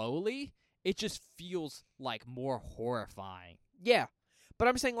slowly, it just feels like more horrifying. Yeah. But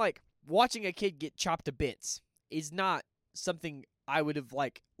I'm saying, like, watching a kid get chopped to bits is not something I would have,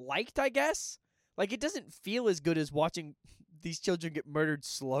 liked, I guess. Like, it doesn't feel as good as watching these children get murdered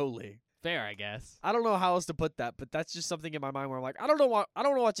slowly. Fair, I guess. I don't know how else to put that, but that's just something in my mind where I'm like, I don't want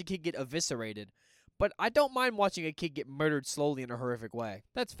to watch a kid get eviscerated, but I don't mind watching a kid get murdered slowly in a horrific way.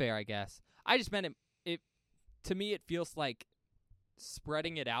 That's fair, I guess. I just meant it to me it feels like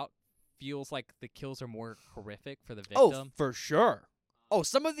spreading it out feels like the kills are more horrific for the Oh, victim. for sure. Oh,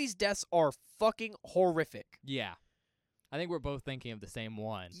 some of these deaths are fucking horrific. Yeah. I think we're both thinking of the same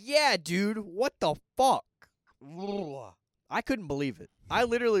one. Yeah, dude. What the fuck? Ugh. I couldn't believe it. I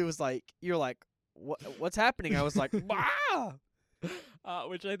literally was like, you're like, what's happening? I was like, wow.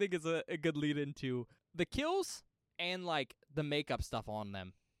 Which I think is a good lead into the kills and like the makeup stuff on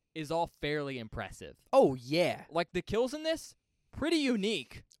them is all fairly impressive. Oh, yeah. Like the kills in this, pretty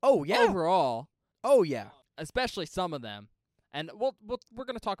unique Oh, yeah. overall, Oh, yeah. especially some of them. And we're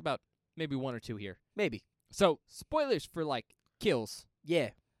going to talk about maybe one or two here. Maybe. So, spoilers for like kills. Yeah.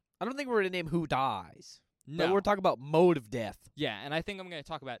 I don't think we're going to name who dies. No. But we're talking about mode of death. Yeah, and I think I'm going to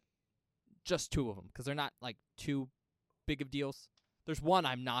talk about just two of them because they're not like too big of deals. There's one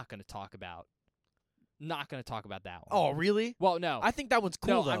I'm not going to talk about. Not going to talk about that one. Oh, really? Well, no. I think that one's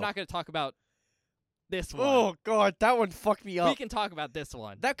cool, no, though. I'm not going to talk about this one. Oh, God. That one fucked me We up. can talk about this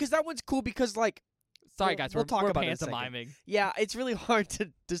one. Because that one's cool because, like, Sorry, we'll- guys. we'll talk we're about it in a second. pantomiming. yeah, it's really hard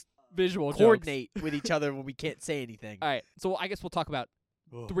to just Visual jokes. coordinate with each other when we can't say anything. All right, so I guess we'll talk about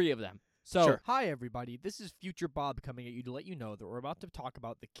three of them. So, Sure. Hi, everybody. This is Future Bob coming at you to let you know that we're about to talk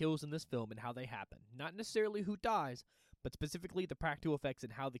about the kills in this film and how they happen. Not necessarily who dies, but specifically the practical effects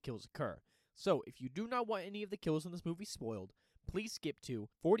and how the kills occur. So, if you do not want any of the kills in this movie spoiled, please skip to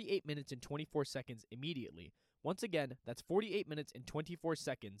 48 minutes and 24 seconds immediately, Once again, that's 48 minutes and 24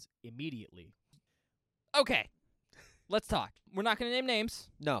 seconds immediately. Okay, let's talk. We're not going to name names,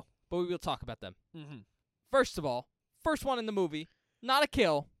 No. but we will talk about them. Mm-hmm. First of all, first one in the movie, not a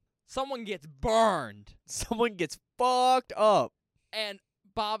kill. Someone gets burned. Someone gets fucked up. And,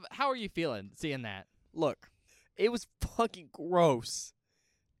 Bob, how are you feeling seeing that? Look, it was fucking gross.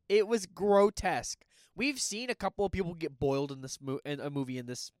 It was grotesque. We've seen a couple of people get boiled in this in a movie in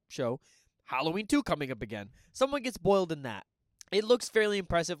this show. Halloween 2 coming up again. Someone gets boiled in that. It looks fairly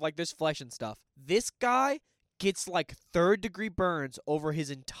impressive, like there's flesh and stuff. This guy gets like 3rd-degree burns over his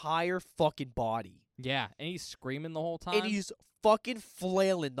entire fucking body. Yeah, and he's screaming the whole time. And he's fucking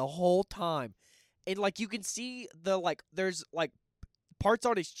flailing the whole time. And like you can see there's like parts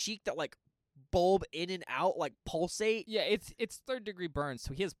on his cheek that like bulb in and out, like pulsate. Yeah, it's 3rd-degree burns,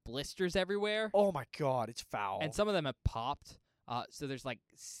 so he has blisters everywhere. Oh my god, it's foul. And some of them have popped. So there's like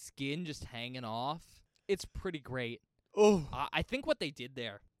skin just hanging off. It's pretty great. Oh, I think what they did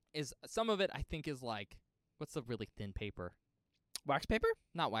there is some of it I think is like, what's the really thin paper? wax paper?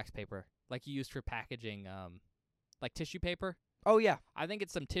 Not wax paper. Like you used for packaging, like tissue paper. Oh yeah. I think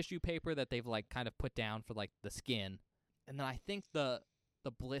it's some tissue paper that they've like kind of put down for like the skin. And then I think the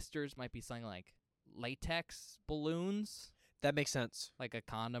blisters might be something like latex balloons, That makes sense. like a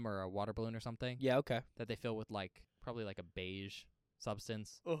condom or a water balloon or something Yeah, okay. that they fill with like probably like a beige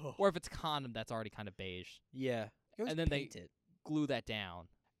substance. Oh. Or if it's condom, that's already kind of beige. Yeah. And then they glue that down.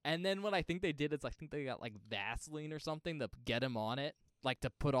 And then what I think they did is I think they got like Vaseline or something to get him on it, like to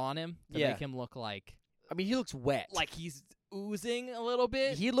put on him to Yeah. make him look like he looks wet. he's oozing a little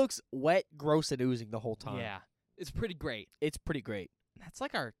bit. He looks wet, gross, and oozing the whole time. Yeah, it's pretty great. It's pretty great. That's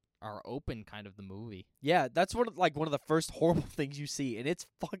like our open kind of the movie. Yeah, that's one of the first horrible things you see, and it's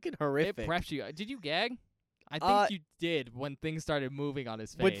fucking horrific. It preps you. Did you gag? I Uh, think you did when things started moving on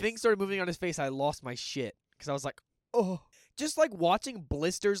his face. When things started moving on his face, I lost my shit because I was like, oh, just like watching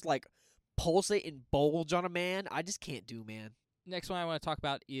blisters like pulsate and bulge on a man. I just can't do, man. Next one I want to talk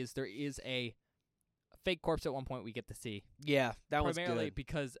about is there is a fake corpse at one point we get to see. Yeah, that one's Primarily good.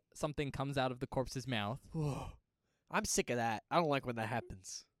 because something comes out of the corpse's mouth, I'm sick of that. I don't like when that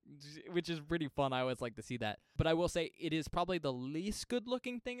happens. which is pretty fun. I always like to see that. But I will say it is probably the least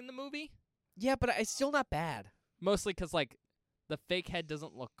good-looking thing in the movie. Yeah, but it's still not bad. Mostly because, like, the fake head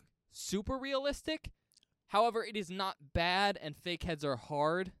doesn't look super realistic. However, it is not bad, and fake heads are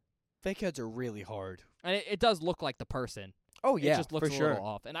hard. Fake heads are really hard. And it does look like the person. Oh It yeah, just looks for a sure. little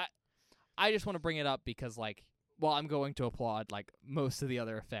off. And I just want to bring it up because, like, while I'm going to applaud, like, most of the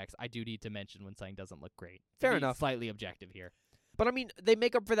other effects, I do need to mention when something doesn't look great. Fair Be enough. Slightly objective here. But I mean, they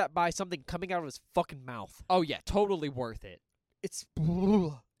make up for that by something coming out of his fucking mouth. Oh, yeah, totally worth it. It's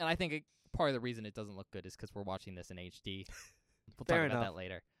And I think part of the reason it doesn't look good is because we're watching this in HD. We'll Fair talk about enough. that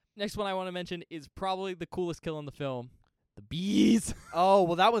later. Next one I want to mention is probably the coolest kill in the film. The bees. oh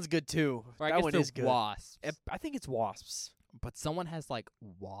well, that one's good too. Or I that guess one they're is good. wasps. I think it's wasps. But someone has, like,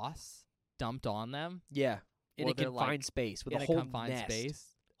 wasps dumped on them Yeah, in Or a they're, confined like, space with in a a whole confined nest. space.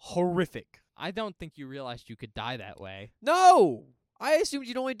 Horrific. I don't think you realized you could die that way. No, I assumed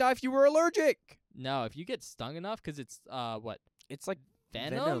you'd only die if you were allergic. No, if you get stung enough, because it's, what, It's like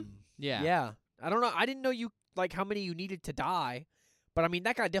venom? Yeah. Yeah. I don't know. I didn't know like how many you needed to die, but I mean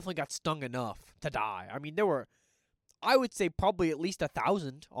that guy definitely got stung enough to die. I mean there were, I would say probably at least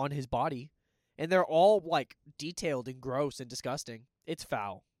 1,000 on his body, and they're all like detailed and gross and disgusting. It's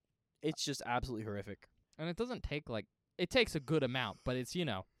foul. It's just absolutely horrific. And it doesn't take, like, it takes a good amount, but it's,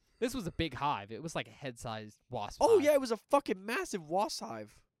 this was a big hive. It was like a head-sized wasp Oh hive. yeah, it was a fucking massive wasp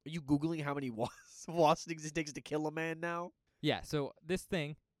hive. Are you googling how many wasp stings it takes to kill a man now? Yeah, so this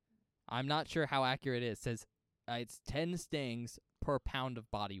thing, I'm not sure how accurate it is. It says it's 10 stings per pound of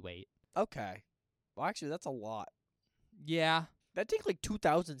body weight. Okay. Well, actually, that's a lot. Yeah, That takes like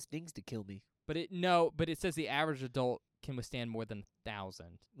 2,000 stings to kill me. but it says the average adult can withstand more than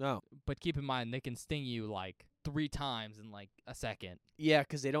 1,000. No. But keep in mind, they can sting you like 3 times in like a second. Yeah,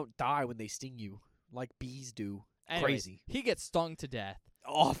 'cause they don't die when they sting you like bees do. Anyways, Crazy. He gets stung to death.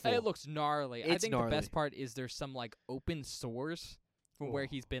 Awful. It looks gnarly. I It's think gnarly. the best part is there's some like open sores from where Oh.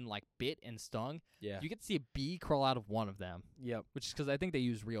 he's been like bit and stung. Yeah. You get to see a bee crawl out of one of them, Yep. which is because I think they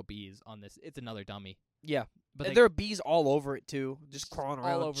use real bees on this. It's another dummy. Yeah. But And there are bees all over it too, just crawling all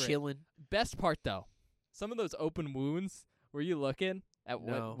around, over it. chilling. best part though, some of those open wounds. Were you looking at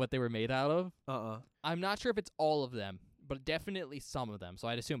No. what they were made out of? Uh-uh. I'm not sure if it's all of them, but definitely some of them. So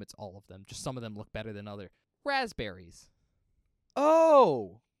I'd assume it's all of them. Just some of them look better than other. Raspberries.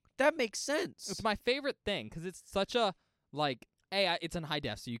 Oh, that makes sense. It's my favorite thing because it's such a like. It's in high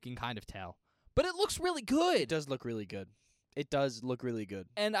def, so you can kind of tell, but it looks really good. It does look really good. It does look really good.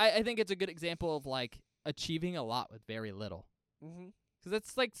 And I think it's a good example of like achieving a lot with very little. Mm-hmm. Because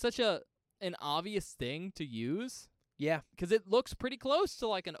it's like such an obvious thing to use. Yeah. Because it looks pretty close to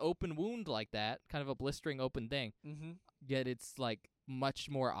like an open wound like that, kind of a blistering open thing. Mm-hmm. Yet it's like much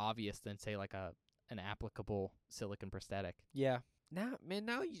more obvious than say like an applicable silicone prosthetic. Yeah. Now, man,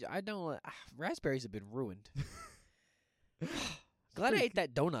 I don't. Raspberries have been ruined. Glad I ate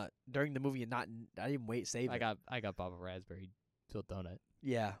that donut during the movie and I didn't save it. I got Bob a raspberry filled donut.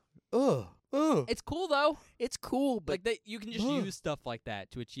 Yeah. Ugh. It's cool though. It's cool, but Like you can just use stuff like that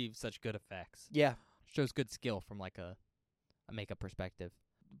to achieve such good effects. yeah. Shows good skill from like a makeup perspective.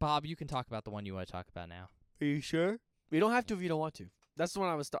 Bob, you can talk about the one you want to talk about now. Are you sure? You don't have to if you don't want to. That's the one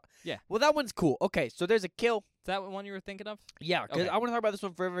I was. Yeah. Well, that one's cool. Okay, so there's a kill. Is that one you were thinking of? Yeah, because Okay. I want to talk about this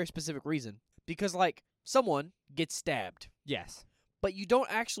one for a very specific reason. Because like someone gets stabbed. Yes. But you don't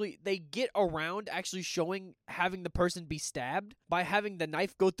actually, they get around actually having the person be stabbed by having the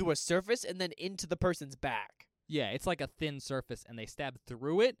knife go through a surface and then into the person's back. Yeah, it's like a thin surface, and they stab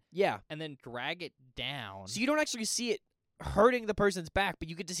through it Yeah. and then drag it down. So you don't actually see it hurting the person's back, but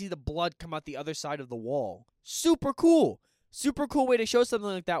you get to see the blood come out the other side of the wall. Super cool. Super cool way to show something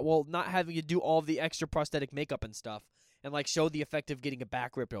like that while not having to do all of the extra prosthetic makeup and stuff. And like show the effect of getting a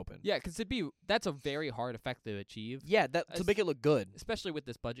back ripped open. Yeah, because that's a very hard effect to achieve, Yeah, that to make it look good. especially with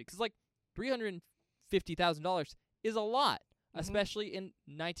this budget. Because like $350,000 is a lot, Mhm. especially in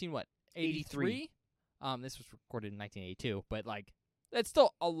 83. This was recorded in 1982, but like that's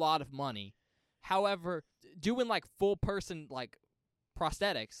still a lot of money. However, doing like full person like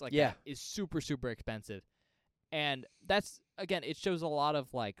prosthetics like Yeah. that is super expensive, and that's again it shows a lot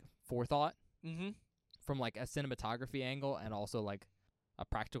of like forethought Mm-hmm. from like a cinematography angle and also like a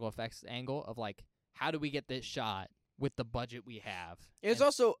practical effects angle of like how do we get this shot with the budget we have. It's And-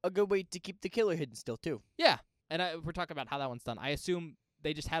 also a good way to keep the killer hidden still too. yeah, and we're talking about how that one's done. I assume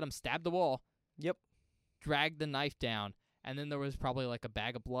they just had him stab the wall. Yep. Drag the knife down, and then there was probably like a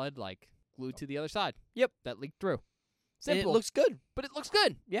bag of blood like glued to the other side. Yep. That leaked through. And Simple, it looks good. but it looks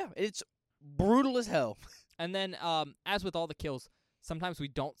good. Yeah, it's brutal as hell. And then, as with all the kills, sometimes we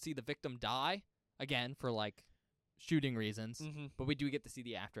don't see the victim die again for like shooting reasons, Mm-hmm. but we do get to see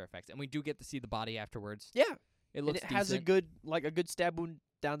the after effects, and we do get to see the body afterwards. Yeah, It and looks it has a decent. good stab wound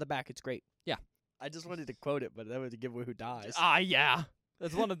down the back. It's great. Yeah. I just wanted to quote it, but that was to give away who dies. Yeah,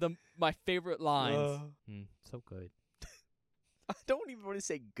 that's one of my favorite lines. So good. I don't even want to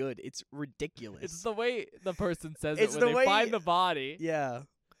say good. It's ridiculous. It's the way the person says It's it the when way- they find the body. yeah.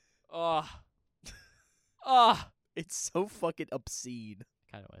 Ugh. It's so fucking obscene.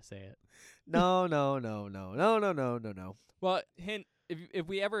 Kind of want to say it. No. Well, hint: if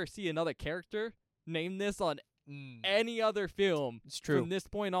we ever see another character name this on Mm, any other film it's true. from this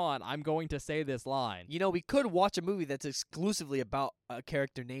point on, I'm going to say this line. You know, we could watch a movie that's exclusively about a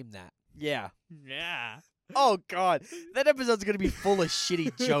character named that. Yeah. Yeah. Oh God, that episode's gonna be full of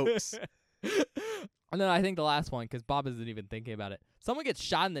shitty jokes. And then I think the last one, because Bob isn't even thinking about it. Someone gets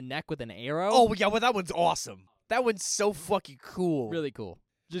shot in the neck with an arrow. Oh yeah, well that one's awesome. That one's so fucking cool. Really cool.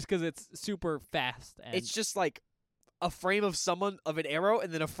 Just because it's super fast. And It's just like a frame of an arrow,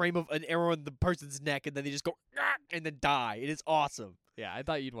 and then a frame of an arrow in the person's neck, and then they just go "Ah," and then die. It is awesome. yeah, I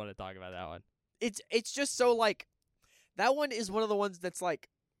thought you'd want to talk about that one. It's just so like that one is one of the ones that's like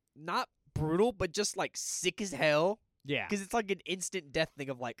not brutal, but just like sick as hell. Yeah. Because it's like an instant death thing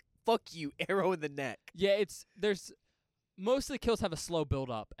of like, fuck you, arrow in the neck. Yeah, there's most of the kills have a slow build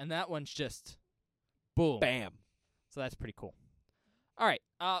up, and that one's just boom. Bam. So that's pretty cool. All right,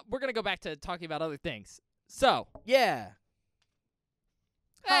 we're gonna go back to talking about other things. So, Yeah.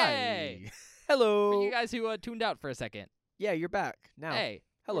 hey, Hi. Hello. for you guys who tuned out for a second, Yeah, you're back now. hey,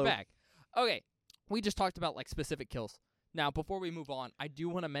 Hello. we're back. Okay, we just talked about like specific kills. Now, before we move on, I do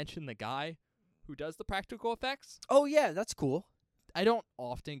want to mention the guy who does the practical effects. Oh yeah, that's cool. I don't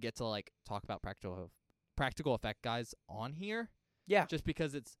often get to like talk about practical effect guys on here. Yeah. Just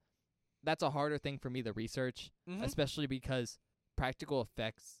because that's a harder thing for me to research, Mhm. especially because practical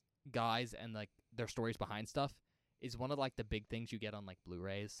effects guys and like their stories behind stuff is one of like the big things you get on like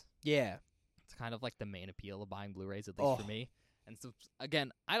Blu-rays. Yeah. It's kind of like the main appeal of buying Blu-rays, at least for Oh. me. And so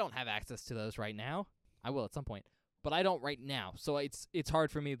again, I don't have access to those right now. I will at some point, but I don't right now. So it's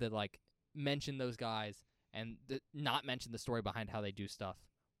hard for me to like mention those guys and not mention the story behind how they do stuff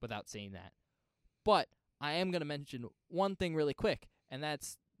without saying that. But I am going to mention one thing really quick, and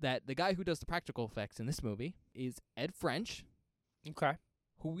that's that the guy who does the practical effects in this movie is Ed French, Okay.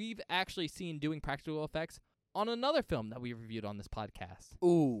 who we've actually seen doing practical effects on another film that we reviewed on this podcast.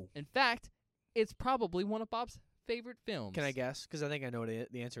 Ooh. In fact, it's probably one of Bob's favorite films. Can I guess? Because I think I know what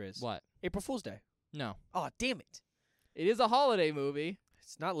the answer is. What? April Fool's Day. No. Oh, damn it. It is a holiday movie.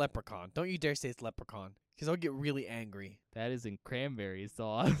 It's not Leprechaun. Don't you dare say it's Leprechaun, because I'll get really angry. That is in Cranberry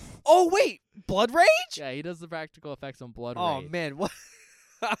sauce. Oh wait, Blood Rage? Yeah, he does the practical effects on Blood Oh Rage. man, what?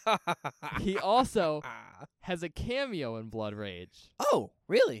 He also has a cameo in Blood Rage. Oh,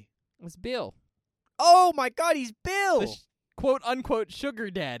 really? It's Bill, Oh my God, he's Bill. the quote unquote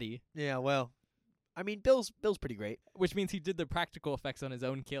sugar daddy, Yeah, well, I mean, Bill's pretty great. which means he did the practical effects on his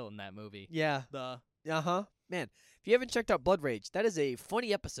own kill in that movie. Yeah. The Man, if you haven't checked out Blood Rage, that is a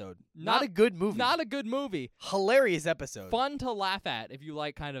funny episode. Not Not- a good movie. not a good movie. Hilarious episode. Fun to laugh at if you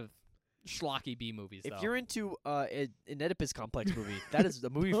like kind of schlocky B movies. If though. you're into an Oedipus Complex movie, that is the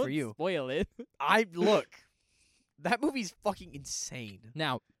movie for Don't you. spoil it. Look, that movie's fucking insane.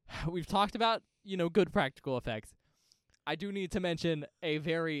 Now, we've talked about, good practical effects. I do need to mention a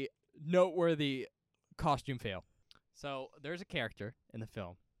very noteworthy costume fail. So, there's a character in the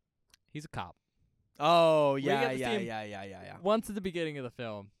film. He's a cop. Oh get yeah, to yeah, see him. yeah. Once at the beginning of the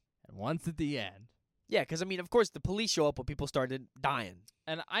film, and once at the end. Yeah, because I mean, of course, the police show up when people started dying.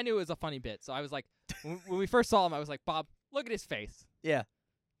 And I knew it was a funny bit, so I was like, when we first saw him, I was like, Bob, look at his face. Yeah.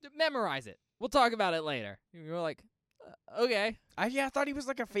 Memorize it. We'll talk about it later. You were like, okay. I thought he was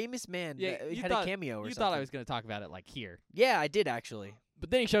like a famous man. Yeah, that you had thought- a cameo or You something. thought I was going to talk about it like here. Yeah, I did actually.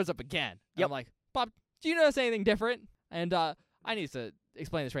 But then he shows up again. And Yep. I'm like, Bob, do you notice anything different? And I need to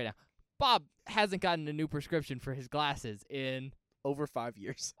explain this right now. Bob hasn't gotten a new prescription for his glasses in, Over 5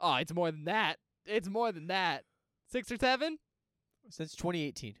 years it's more than that. It's more than that. 6 or 7? since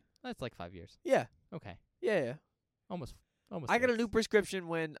 2018. That's like 5 years. Yeah, Okay. yeah. Almost. I got a 6. new prescription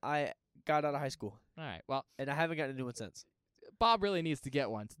when I got out of high school, All right. Well, and I haven't gotten a new one since. Bob really needs to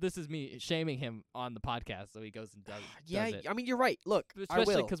get one. So this is me shaming him on the podcast, so he goes and does Yeah, it. I mean, you're right. Look,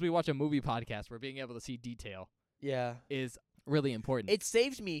 Especially I will. because we watch a movie podcast where being able to see detail Yeah, is really important. it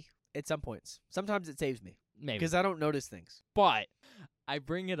saves me at some points. Sometimes it saves me Maybe. because I don't notice things. But I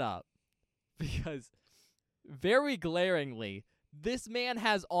bring it up because very glaringly, this man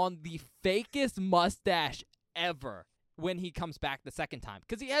has on the fakest mustache ever when he comes back the second time.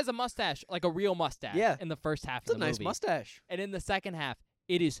 Because he has a mustache, like a real mustache, Yeah. in the first half It's of a the nice movie. mustache. And in the second half,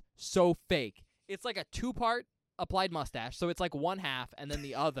 it is so fake. It's like a 2-part applied mustache. So it's like one half and then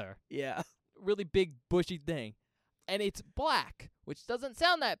the other. Yeah. Really big, bushy thing. And it's black, which doesn't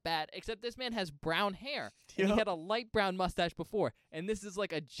sound that bad, except this man has brown hair. And he Yep. had a light brown mustache before. And this is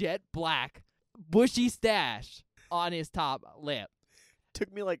like a jet black, bushy stash on his top lip.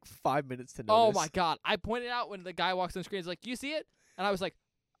 Took me like 5 minutes to Oh notice. my God. I pointed out when the guy walks on screen, he's like, you see it? And I was like,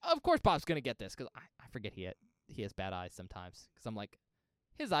 of course Bob's going to get this, because I forget he has bad eyes sometimes. Because I'm like,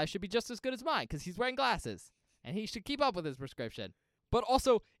 his eyes should be just as good as mine, because he's wearing glasses. And he should keep up with his prescription. But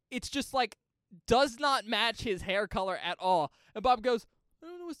also, it's just like, does not match his hair color at all. And Bob goes, I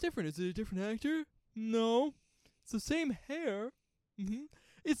don't know what's different. Is it a different actor? No. It's the same hair. Mm-hmm.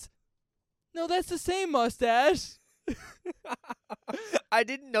 No, that's the same mustache. I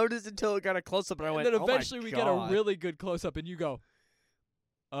didn't notice until it got a close up, and I And went, then "Oh my eventually we get a God." really good close up, and you go,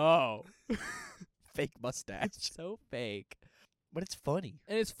 oh. fake mustache. It's so fake. But it's funny.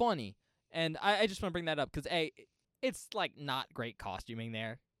 And it's funny. And I just want to bring that up because, A, it's like not great costuming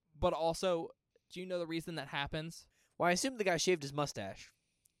there. But also, do you know the reason that happens? Well, I assume the guy shaved his mustache.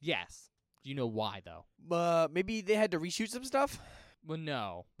 Yes. Do you know why, though? Maybe they had to reshoot some stuff? Well,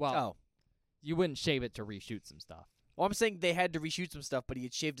 no. Well, Oh. you wouldn't shave it to reshoot some stuff. Well, I'm saying they had to reshoot some stuff, but he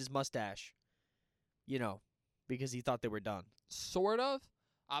had shaved his mustache. Because he thought they were done. Sort of.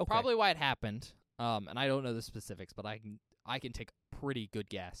 Okay. Probably why it happened. And I don't know the specifics, but I can take a pretty good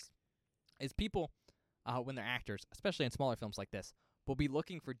guess. Is people, when they're actors, especially in smaller films like this, will be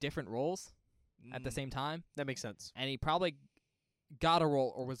looking for different roles at the same time. That makes sense. And he probably got a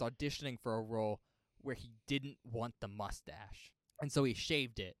role or was auditioning for a role where he didn't want the mustache. And so he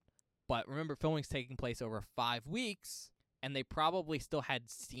shaved it. But remember, filming's taking place over 5 weeks, and they probably still had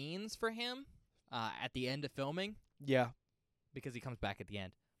scenes for him at the end of filming Yeah. because he comes back at the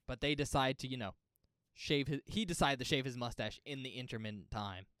end. But they decide to, he decided to shave his mustache in the intermittent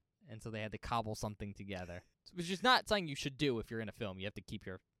time. And so they had to cobble something together. Which is not something you should do if you're in a film. You have to keep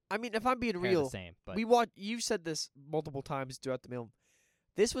your I mean, if I'm being hair real, the same. But you've said this multiple times throughout the film.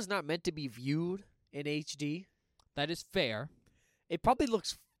 This was not meant to be viewed in HD. that is fair. It probably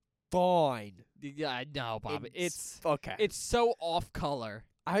looks fine. Yeah, no, Bob. It's okay. It's so off color.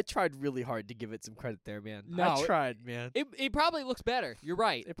 I tried really hard to give it some credit there, man. No, I tried, man. It probably looks better. You're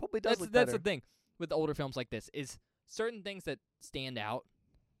right. It probably does look That's better. the thing with older films like this is certain things that stand out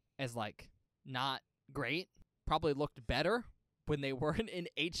as like not great probably looked better when they weren't in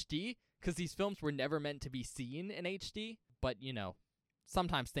HD because these films were never meant to be seen in HD. But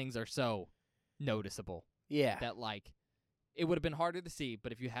sometimes things are so noticeable Yeah. that like it would have been harder to see,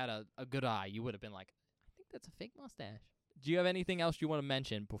 but if you had a good eye, you would have been like, I think that's a fake mustache. Do you have anything else you want to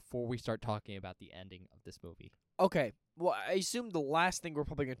mention before we start talking about the ending of this movie? Okay. Well, I assume the last thing we're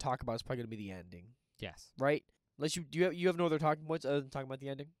probably going to talk about is probably going to be the ending, Yes. right? Unless you have no other talking points other than talking about the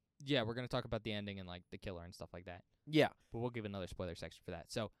ending? Yeah, we're going to talk about the ending and, like, the killer and stuff like that. Yeah. But we'll give another spoiler section for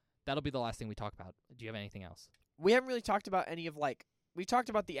that. So that'll be the last thing we talk about. Do you have anything else? We haven't really talked about any of, like, we talked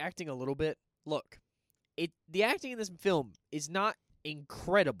about the acting a little bit. Look, the acting in this film is not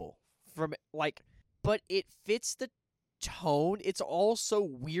incredible but it fits the tone. It's all so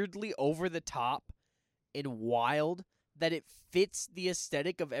weirdly over the top and wild that it fits the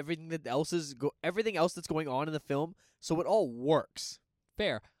aesthetic of everything else that's going on in the film, so it all works.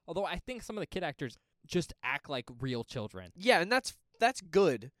 Fair. Although I think some of the kid actors just act like real children. Yeah, and that's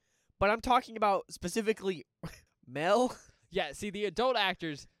good. But I'm talking about specifically Mel. Yeah, see, the adult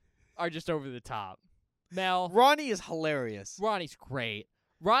actors are just over the top. Mel, Ronnie is hilarious. Ronnie's great.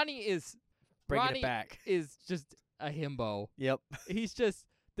 Ronnie is Bringing it back. just a himbo. Yep. He's just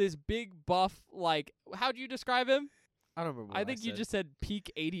this big buff, like, how'd you describe him? I don't remember. I think you just said peak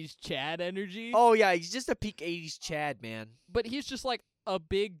 80s Chad energy. Oh yeah, he's just a peak 80s Chad, man. But he's just like a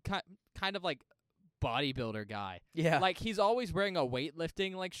big kind of like bodybuilder guy. Yeah. Like, he's always wearing a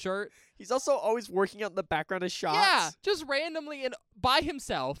weightlifting like shirt. He's also always working out in the background of shots. Yeah, just randomly and by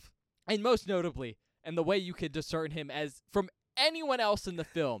himself. And most notably, and the way you could discern him as from anyone else in the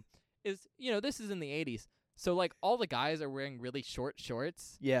film is, this is in the 80s. So, like, all the guys are wearing really short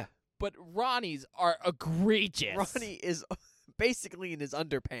shorts. Yeah. But Ronnie's are egregious. Ronnie is basically in his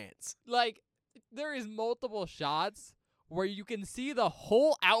underpants. Like, there is multiple shots where you can see the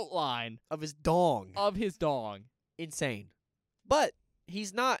whole outline Of his dong. of his dong. Insane. But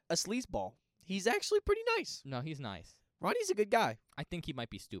he's not a sleazeball. He's actually pretty nice. No, he's nice. Ronnie's a good guy. I think he might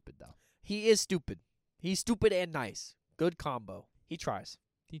be stupid, though. He is stupid. He's stupid and nice. Good combo. He tries.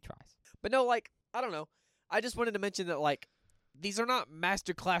 He tries. But no, like, I don't know. I just wanted to mention that, like, these are not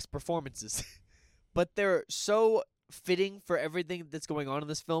masterclass performances, but they're so fitting for everything that's going on in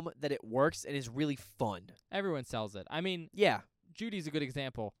this film that it works and is really fun. Everyone sells it. I mean, Yeah. Judy's a good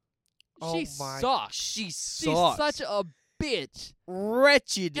example. Oh She my- sucks. She She's sucks. such a bitch.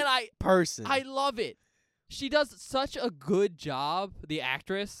 wretched And person. I love it. She does such a good job, the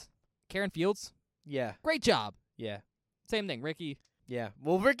actress. Karen Fields, Yeah. great job. Yeah. Same thing, Ricky. Yeah.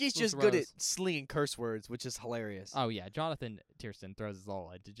 Well, Ricky's just Lucy good Rose. at slinging curse words, which is hilarious. Oh, yeah, Jonathan Tiersten throws his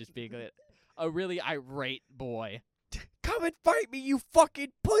all into just being a really irate boy. Come and fight me, you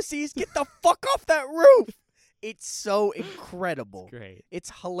fucking pussies! Get the fuck off that roof! It's so incredible. Great.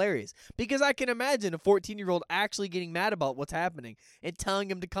 It's hilarious. Because I can imagine a 14-year-old actually getting mad about what's happening and telling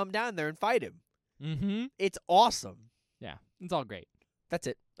him to come down there and fight him. Mm-hmm. It's awesome. Yeah, it's all great. That's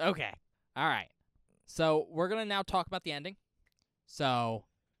it. Okay. All right. So we're going to now talk about the ending. So,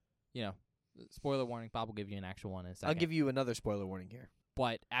 spoiler warning. Bob will give you an actual one in a second. I'll give you another spoiler warning here.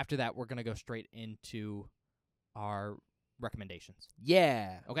 But after that, we're going to go straight into our recommendations.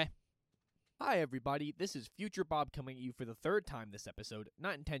 Yeah. Okay? Hi, everybody. This is Future Bob coming at you for the third time this episode.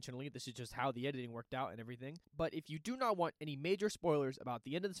 Not intentionally, this is just how the editing worked out and everything. But if you do not want any major spoilers about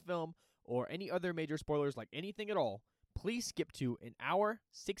the end of this film or any other major spoilers like anything at all, please skip to 1 hour,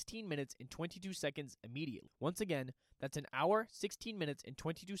 16 minutes, and 22 seconds immediately. Once again, that's 1 hour, 16 minutes, and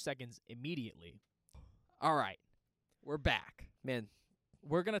 22 seconds immediately. All right. We're back. Man.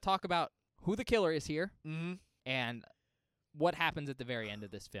 We're going to talk about who the killer is here Mm-hmm. and what happens at the very end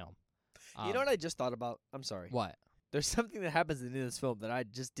of this film. You know what I just thought about? I'm sorry. What? There's something that happens in this film that I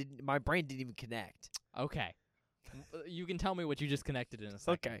just didn't, my brain didn't even connect. Okay. You can tell me what you just connected in a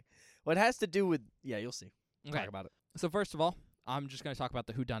second. Okay. Well, it has to do with, yeah, you'll see. Okay. Talk about it. So first of all, I'm just going to talk about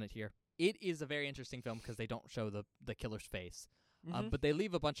the whodunit here. It is a very interesting film because they don't show the killer's face. Mm-hmm. But they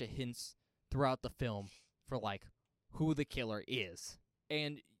leave a bunch of hints throughout the film for, like, who the killer is.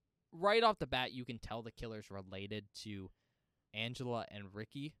 And right off the bat, you can tell the killer's related to Angela and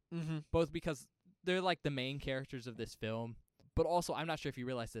Ricky, Mm-hmm. both because they're, like, the main characters of this film. But also, I'm not sure if you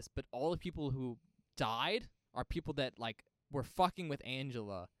realize this, but all the people who died are people that, like, were fucking with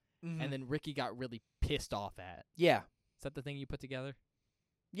Angela, Mm-hmm. and then Ricky got really pissed off at. Yeah. Is that the thing you put together?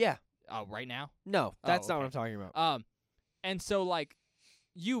 Yeah. Oh, right now? No, that's not okay. what I'm talking about. And so, like,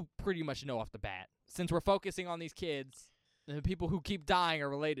 you pretty much know off the bat, since we're focusing on these kids, the people who keep dying are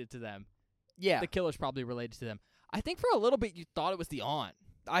related to them. Yeah. The killer's probably related to them. I think for a little bit you thought it was the aunt.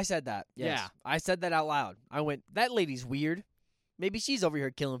 I said that. Yes. Yeah. I said that out loud. I went, that lady's weird. Maybe she's over here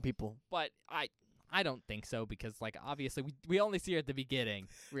killing people. But I don't think so because, like, obviously we only see her at the beginning,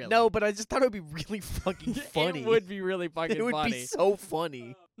 really. No, but I just thought it would be really fucking funny. It would be really fucking It would funny. be so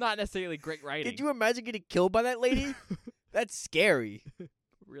funny. Not necessarily great writing. Could you imagine getting killed by that lady? That's scary.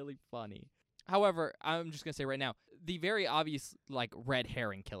 Really funny. However, I'm just gonna say right now, the very obvious like red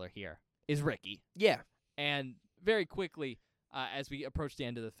herring killer here is Ricky, Yeah. and very quickly, as we approach the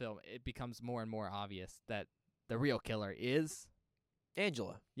end of the film, it becomes more and more obvious that the real killer is.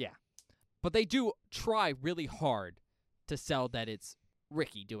 Angela. But they do try really hard to sell that it's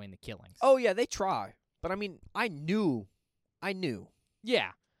Ricky doing the killings. Oh, yeah, they try. But, I mean, I knew.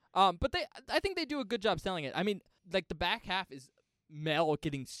 Yeah. But I think they do a good job selling it. I mean, like the back half is Mel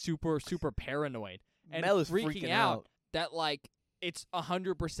getting super, super paranoid and Mel is freaking out that like it's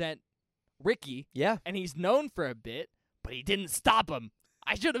 100% Ricky, Yeah. and he's known for a bit, but he didn't stop him.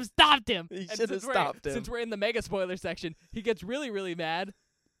 I should have stopped him. He And should have since we're- stopped him. Since we're in the mega spoiler section, he gets really, really mad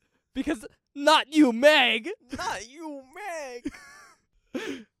because not you, Meg. Not you, Meg.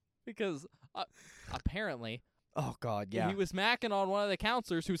 Because apparently Oh, God, yeah. he was macking on one of the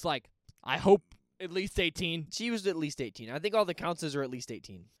counselors who's like, I hope at least 18. She was at least 18. I think all the counselors are at least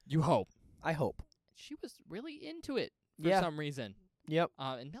 18. You hope. I hope. She was really into it for Yeah. some reason. Yep.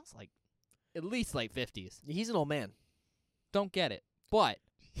 And Mel's like at least like 50s. He's an old man. Don't get it. But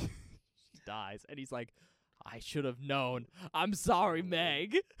she dies, and he's like, I should have known. I'm sorry,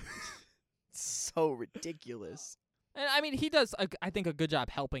 Meg. So ridiculous. And I mean, he does, I think, a good job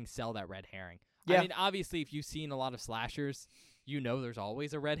helping sell that red herring. Yeah. I mean, obviously, if you've seen a lot of slashers, you know there's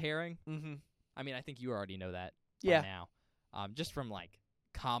always a red herring. Mm-hmm. I mean, I think you already know that Yeah. by now. Just from, like,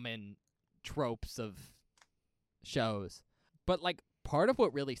 common tropes of shows. But, like, part of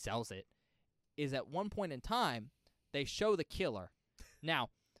what really sells it is at one point in time, they show the killer. Now,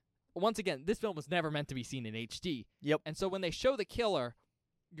 once again, this film was never meant to be seen in HD. Yep. And so when they show the killer,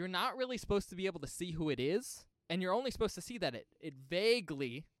 you're not really supposed to be able to see who it is, and you're only supposed to see that it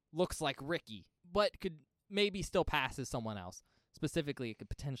vaguely looks like Ricky, but could maybe still pass as someone else. Specifically, it could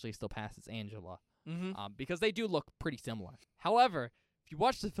potentially still pass as Angela, Mm-hmm. because they do look pretty similar. However, if you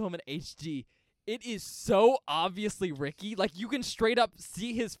watch the film in HD, it is so obviously Ricky. Like, you can straight up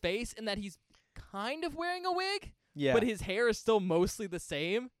see his face and that he's kind of wearing a wig, Yeah. but his hair is still mostly the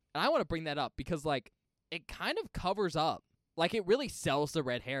same. And I want to bring that up because, like, it kind of covers up. Like, it really sells the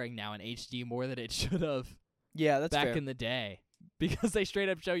red herring now in HD more than it should have yeah, that's back fair. in the day. Because they straight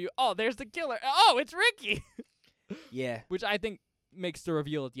up show you, oh, there's the killer. Oh, it's Ricky. Yeah. Which I think makes the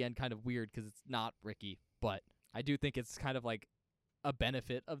reveal at the end kind of weird because it's not Ricky. But I do think it's kind of like a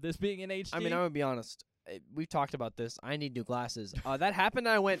benefit of this being in HD. I mean, I'm going to be honest. We've talked about this. I need new glasses. That happened,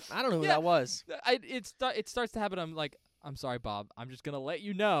 and I went, I don't know who Yeah. that was. It starts to happen. I'm like, I'm sorry, Bob. I'm just going to let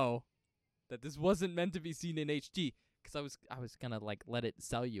you know that this wasn't meant to be seen in HD. Because I was going to, like, let it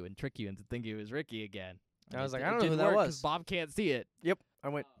sell you and trick you into thinking it was Ricky again. And I was it like, di- I it don't know who didn't that work was. 'cause Bob can't see it. Yep. I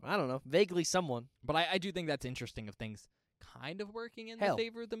went, I don't know. Vaguely someone. But I do think that's interesting of things kind of working in Hell. the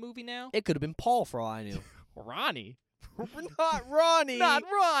favor of the movie now. It could have been Paul for all I knew. Ronnie. Not Ronnie. Not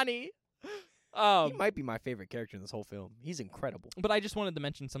Ronnie. He might be my favorite character in this whole film. He's incredible. But I just wanted to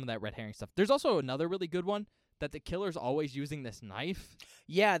mention some of that red herring stuff. There's also another really good one that the killer's always using this knife.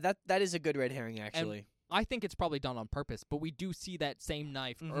 Yeah, that is a good red herring, actually. I think it's probably done on purpose, but we do see that same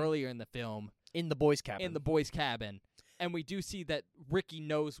knife Mhm. earlier in the film In the boys' cabin. in the boys' cabin. And we do see that Ricky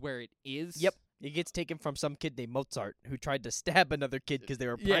knows where it is. Yep. It gets taken from some kid named Mozart who tried to stab another kid because they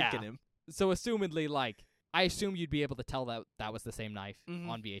were pranking Yeah. him. So assumedly, like, I assume you'd be able to tell that that was the same knife Mhm.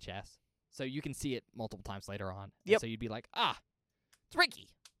 on VHS. So you can see it multiple times later on. And Yep. so you'd be like, it's Ricky.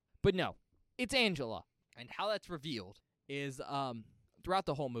 But no, it's Angela. And how that's revealed is throughout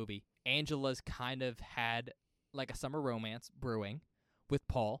the whole movie, Angela's kind of had like a summer romance brewing with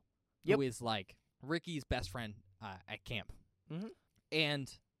Paul, Yep. who is like Ricky's best friend at camp. Mhm.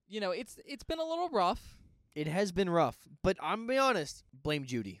 And, you know, it's been a little rough. It has been rough, but I'm gonna be honest. Blame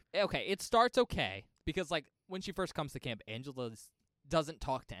Judy. Okay, it starts okay because, like, when she first comes to camp, Angela doesn't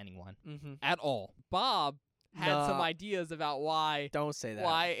talk to anyone Mm-hmm. at all. Bob had some Nah. ideas about why Don't say that.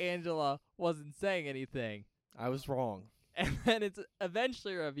 Angela wasn't saying anything, I was wrong. and then it's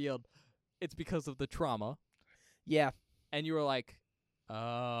eventually revealed it's because of the trauma. Yeah. And you were like,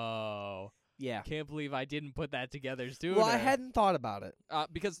 "Oh, Yeah. can't believe I didn't put that together sooner." Well, I hadn't thought about it.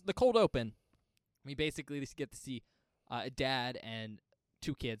 Because the cold open, we basically just get to see a dad and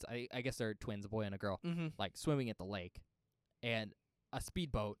two kids. I guess they're twins, a boy and a girl, Mm-hmm. like swimming at the lake, and a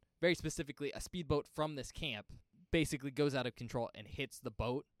speedboat, very specifically a speedboat from this camp, basically goes out of control and hits the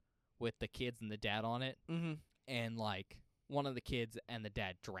boat with the kids and the dad on it, Mm-hmm. and like one of the kids and the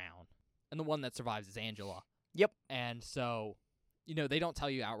dad drown, and the one that survives is Angela. Yep. And so, you know, they don't tell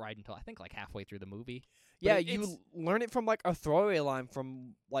you outright until I think like halfway through the movie. Yeah, it- you it's- learn it from like a throwaway line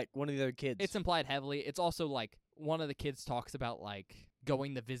from like one of the other kids. It's implied heavily. It's also like one of the kids talks about like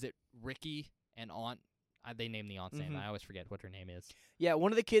going to visit Ricky and Aunt they named the aunt's name. Mhm. I always forget what her name is. Yeah,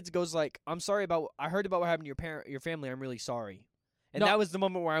 one of the kids goes like, "I'm sorry about. I heard about what happened to your family. I'm really sorry." And No. that was the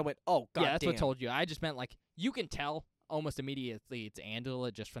moment where I went, "Oh God, yeah, that's what damn." told you. I just meant like you can tell almost immediately it's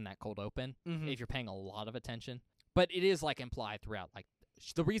Angela just from that cold open Mhm. if you're paying a lot of attention. But it is like implied throughout. Like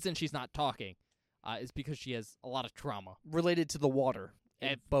the reason she's not talking is because she has a lot of trauma. related to the water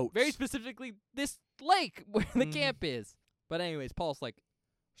and And boats. Very specifically, this lake where the Mhm. camp is. But anyways, Paul's like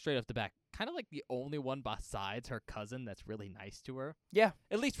straight off the back, kind of like the only one besides her cousin that's really nice to her. Yeah.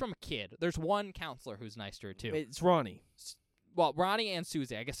 At least from a kid. There's one counselor who's nice to her too. It's Ronnie. Well, Ronnie and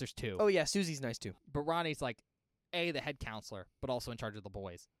Susie. I guess there's two. Oh yeah, Susie's nice too. But Ronnie's like the head counselor, but also in charge of the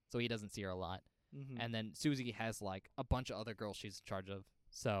boys, so he doesn't see her a lot. Mm-hmm. And then Susie has like a bunch of other girls she's in charge of,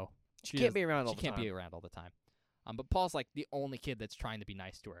 so she can't does- be around all she the can't time. be around all the time. But Paul's like the only kid that's trying to be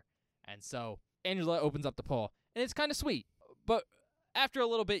nice to her, and so Angela opens up to Paul, and it's kind of sweet. But after a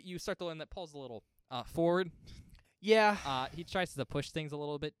little bit, you start to learn that Paul's a little forward. Yeah. He tries to push things a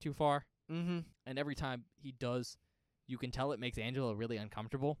little bit too far, Mm-hmm. and every time he does, you can tell it makes Angela really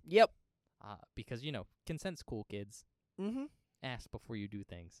uncomfortable. Yep. Because consent's cool, kids. Mm-hmm. Ask before you do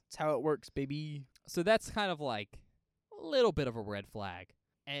things. That's how it works, baby. So that's kind of like a little bit of a red flag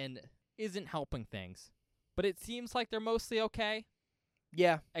and isn't helping things. But it seems like they're mostly okay,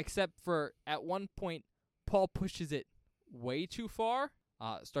 Yeah. except for at one point, Paul pushes it way too far,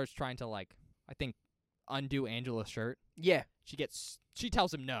 starts trying to, like, I think, undo Angela's shirt. Yeah. She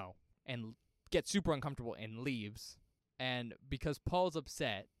tells him no and gets super uncomfortable and leaves. And because Paul's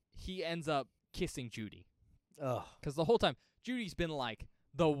upset, he ends up kissing Judy. Ugh. Because the whole time, Judy's been, like,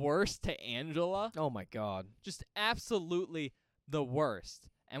 the worst to Angela. Oh my God. Just absolutely the worst.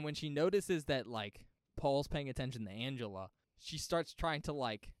 And when she notices that, like, Paul's paying attention to Angela, she starts trying to,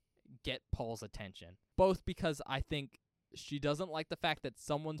 like, get Paul's attention. Both because I think she doesn't like the fact that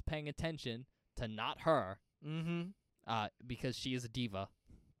someone's paying attention to not her, Mm-hmm. because she is a diva,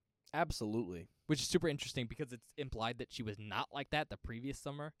 Absolutely. which is super interesting because it's implied that she was not like that the previous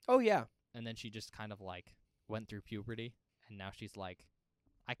summer, Oh yeah. and then she just kind of, like, went through puberty, and now she's like,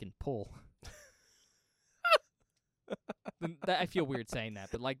 I can pull. I feel weird saying that,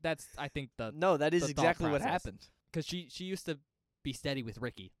 but, like, that's, I think, No, that is the thought exactly what process. happened. because she used to be steady with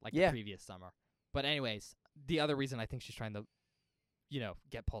Ricky, like Yeah. the previous summer. But anyways, the other reason I think she's trying to,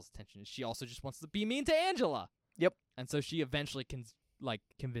 get Paul's attention is she also just wants to be mean to Angela. Yep. And so she eventually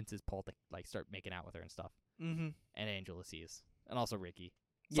convinces Paul to, like, start making out with her and stuff. Mm-hmm. And Angela sees, and also Ricky.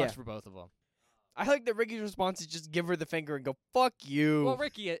 Yeah. Sucks for both of them. I like that Ricky's response is just give her the finger and go, "Fuck you." Well,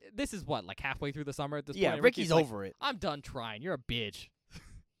 Ricky, this is what, like, halfway through the summer at this yeah, point. and Ricky's like, over it. I'm done trying. You're a bitch.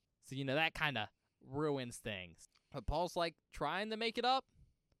 So, that kind of ruins things. But Paul's, like, trying to make it up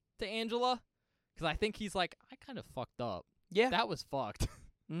to Angela. Because I think he's like, I kind of fucked up. Yeah. That was fucked.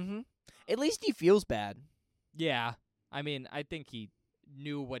 Mm-hmm. At least he feels bad. Yeah. I mean, I think he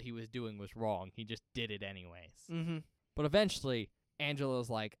knew what he was doing was wrong. He just did it anyways. Mm-hmm. But eventually, Angela's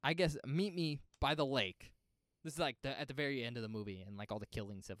like, I guess, meet me by the lake. This is, like, at the very end of the movie. And, like, all the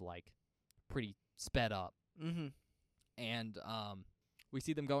killings have, like, pretty sped up. Mm-hmm. And we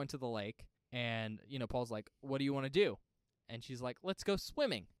see them go into the lake, and Paul's like, "What do you want to do?" And she's like, "Let's go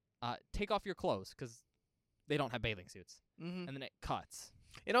swimming. Take off your clothes because they don't have bathing suits." Mm-hmm. And then it cuts.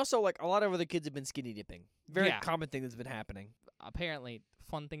 And also, like, a lot of other kids have been skinny dipping. Very Yeah. common thing that's been happening. Apparently,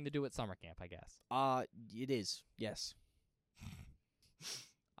 fun thing to do at summer camp, I guess. It is. Yes.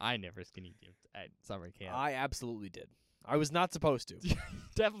 I never skinny dipped at summer camp. I absolutely did. I was not supposed to.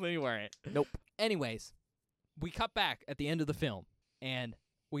 Definitely weren't. Nope. Anyways, we cut back at the end of the film, and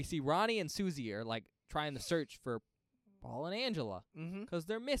we see Ronnie and Susie are, like, trying to search for Paul and Angela. Mm-hmm. Because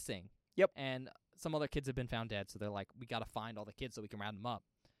they're missing. Yep. And some other kids have been found dead, so they're like, we got to find all the kids so we can round them up,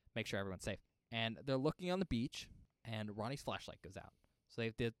 make sure everyone's safe. And they're looking on the beach, and Ronnie's flashlight goes out. So they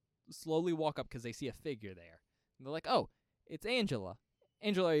have to slowly walk up because they see a figure there. And they're like, oh, it's Angela.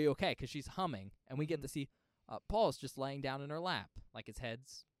 Angela, are you okay? Because she's humming. And we get to see Paul's just laying down in her lap. Like, his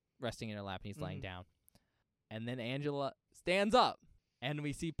head's resting in her lap, and he's laying down. And then Angela stands up, and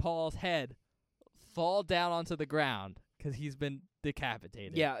we see Paul's head fall down onto the ground because he's been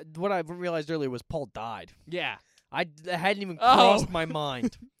decapitated. Yeah, what I realized earlier was Paul died. Yeah. I hadn't even Oh. crossed my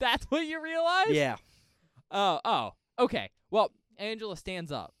mind. That's what you realized? Yeah. Oh. Okay. Well, Angela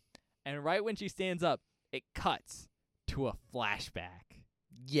stands up. And right when she stands up, it cuts to a flashback.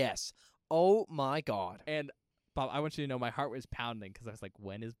 Yes. Oh my God. And, Bob, I want you to know my heart was pounding because I was like,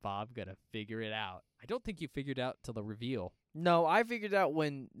 when is Bob going to figure it out? I don't think you figured out till the reveal. No, I figured out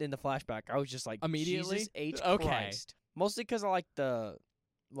when in the flashback. I was just like, Immediately? Jesus H. Okay. Christ. Mostly because I like the.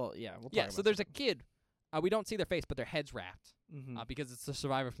 Well, yeah. We'll talk Yeah, about so there's a something. kid we don't see their face, but their head's wrapped Mm-hmm. because it's the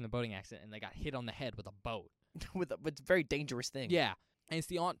survivor from the boating accident, and they got hit on the head with a boat. With it's a very dangerous thing. Yeah, and it's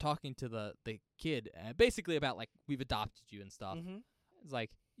the aunt talking to the kid, basically about like, we've adopted you and stuff. Mm-hmm. It's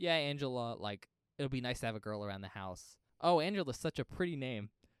like, yeah, Angela, like, it'll be nice to have a girl around the house. Oh, Angela's such a pretty name.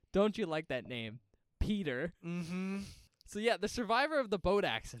 Don't you like that name? Peter. Mm-hmm. So yeah, the survivor of the boat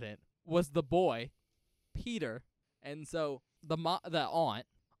accident was the boy, Peter. And so the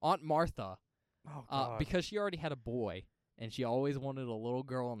Aunt Martha, Oh God. because she already had a boy and she always wanted a little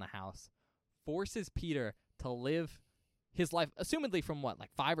girl in the house, forces Peter to live his life, assumedly from what,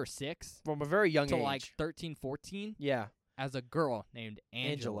 like 5 or 6 From a very young to age. like 13, 14, Yeah. as a girl named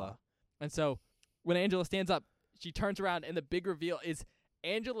Angela. Angela. And so when Angela stands up, she turns around, and the big reveal is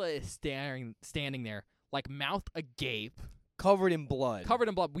Angela is standing there, like mouth agape, Covered in blood. covered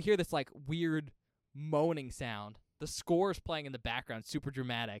in blood. We hear this like weird moaning sound. The score's playing in the background, super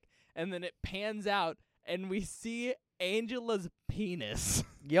dramatic. And then it pans out, and we see Angela's penis.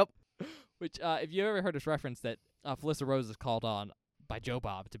 Yep. Which, if you ever heard this reference, that Felissa Rose is called on by Joe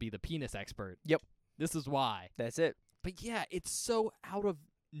Bob to be the penis expert. Yep. This is why. That's it. But yeah, it's so out of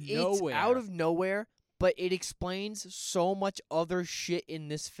nowhere. It's out of nowhere, but it explains so much other shit in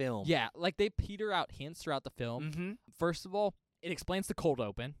this film. Yeah, like they peter out hints throughout the film. Mm-hmm. First of all, it explains the cold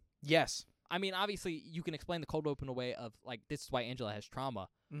open. Yes. I mean, obviously, you can explain the cold open away of, like, this is why Angela has trauma,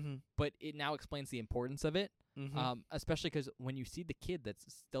 Mm-hmm. but it now explains the importance of it, Mm-hmm. especially because when you see the kid that's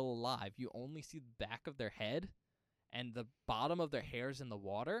still alive, you only see the back of their head and the bottom of their hair's in the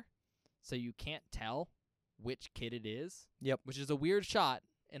water, so you can't tell which kid it is. Yep. Which is a weird shot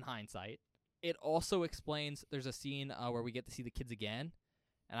in hindsight. It also explains, there's a scene where we get to see the kids again,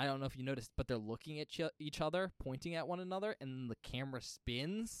 and I don't know if you noticed, but they're looking at each other, pointing at one another, and then the camera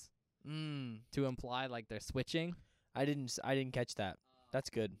spins to imply like they're switching. I didn't catch that. That's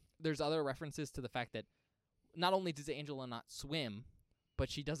good. There's other references to the fact that not only does Angela not swim, but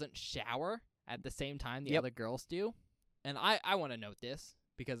she doesn't shower at the same time the Yep. other girls do. And I want to note this,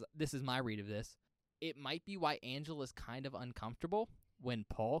 because this is my read of this. It might be why Angela's kind of uncomfortable when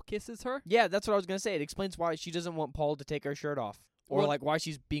Paul kisses her. Yeah, that's what I was gonna say. It explains why she doesn't want Paul to take her shirt off, or Well- like why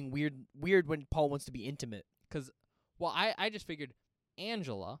she's being weird when Paul wants to be intimate. Well, I just figured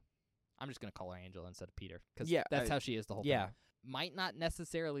Angela, I'm just going to call her Angela instead of Peter, because Yeah, that's how she is the whole Yeah. time. Might not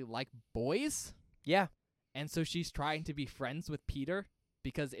necessarily like boys. Yeah. And so she's trying to be friends with Peter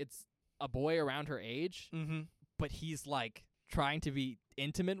because it's a boy around her age, Mm-hmm. but he's like trying to be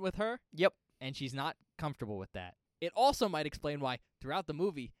intimate with her. Yep. And she's not comfortable with that. It also might explain why throughout the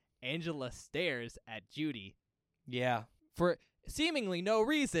movie, Angela stares at Judy Yeah. for seemingly no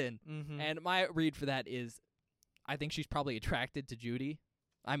reason. Mm-hmm. And my read for that is, I think she's probably attracted to Judy.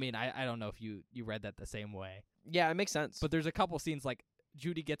 I mean, I don't know if you read that the same way. Yeah, it makes sense. But there's a couple scenes like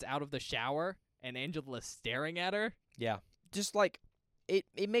Judy gets out of the shower and Angela's staring at her. yeah, just like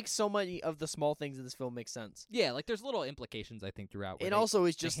it makes so many of the small things in this film make sense. Yeah, like there's little implications, I think, throughout. where It they- also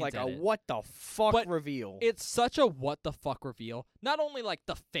is just hint like a at it. what the fuck But reveal. It's such a what the fuck reveal. Not only like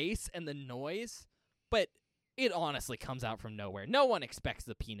the face and the noise, but it honestly comes out from nowhere. No one expects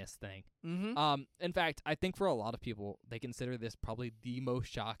the penis thing. Mm-hmm. In fact, I think for a lot of people, they consider this probably the most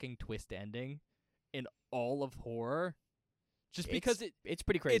shocking twist ending in all of horror. Just because it's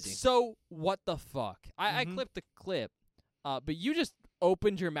pretty crazy. it's so what the fuck. I Mhm. clipped the clip, but you just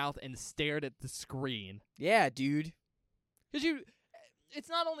opened your mouth and stared at the screen. Yeah, dude. Because it's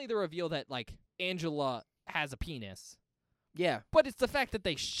not only the reveal that, like, Angela has a penis, Yeah. but it's the fact that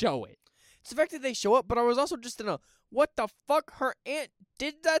they show it. It's the fact that they show up, but I was also just in a what the fuck, her aunt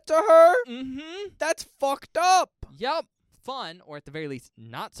did that to her? Mm-hmm. That's fucked up. Yup. Fun, or at the very least,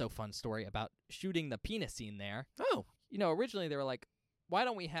 not so fun story about shooting the penis scene there. Oh. You know, originally they were like, why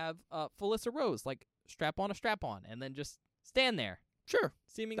don't we have Felissa Rose, like, strap on, and then just stand there? Sure.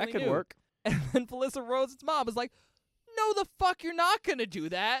 Seemingly That could nude. work. And then Felissa Rose's mom is like, no, the fuck, you're not going to do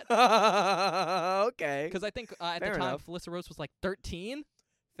that. Okay. Because I think at Fair the time, enough. Felissa Rose was like 13,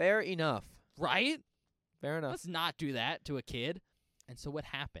 Fair enough. right? Fair enough. Let's not do that to a kid. And so what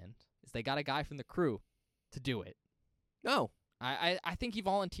happened is they got a guy from the crew to do it. No. I think he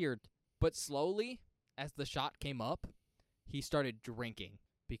volunteered, but slowly, as the shot came up, he started drinking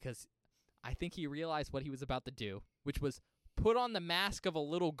because I think he realized what he was about to do, which was put on the mask of a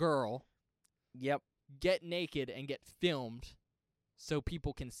little girl, Yep. get naked, and get filmed so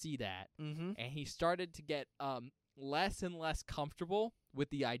people can see that. Mm-hmm. And he started to get less and less comfortable with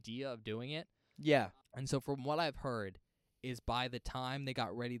the idea of doing it. Yeah. And so from what I've heard is by the time they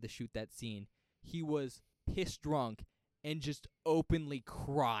got ready to shoot that scene, he was piss drunk and just openly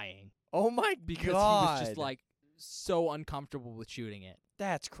crying Oh my because god. he was just like so uncomfortable with shooting it.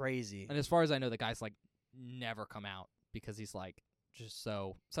 That's crazy. And as far as I know, the guy's like never come out because he's like just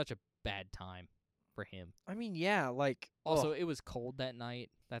such a bad time for him. I mean, yeah, like Also, it was cold that night.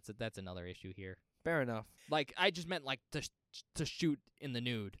 That's another issue here. fair enough. Like I just meant like to shoot in the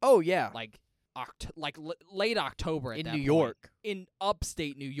nude. Oh yeah, Like late October at in that New point. York. In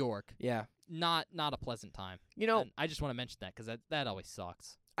upstate New York. Yeah, Not a pleasant time. you know, And I just want to mention that because that always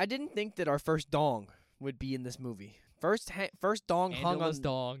sucks. I didn't think that our first dong would be in this movie. First dong hung Angela's on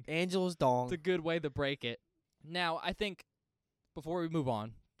dong. Angela's dong. It's a good way to break it. Now, I think before we move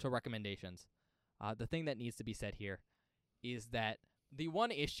on to recommendations, the thing that needs to be said here is that the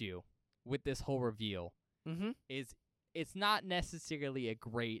one issue with this whole reveal Mm-hmm. is it's not necessarily a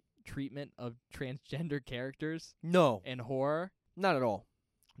great treatment of transgender characters No, in horror. not at all.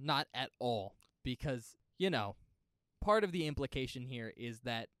 Not at all. Because, part of the implication here is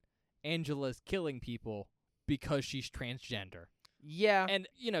that Angela's killing people because she's transgender. Yeah, And,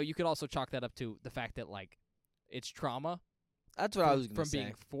 you could also chalk that up to the fact that, like, it's trauma that's what I was gonna from say.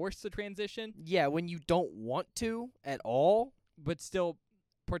 being forced to transition, Yeah, when you don't want to at all. but still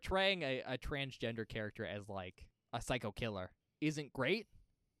portraying a transgender character as, like, a psycho killer isn't great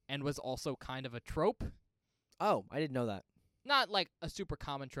and was also kind of a trope. Oh, I didn't know that. Not, like, a super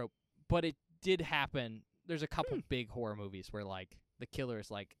common trope, but it did happen. There's a couple big horror movies where, like, the killer is,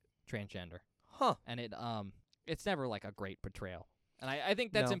 like, transgender. Huh. And it's never, like, a great portrayal. And I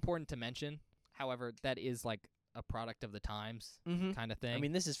think that's No. important to mention. However, that is, like, a product of the times Mm-hmm. kind of thing. I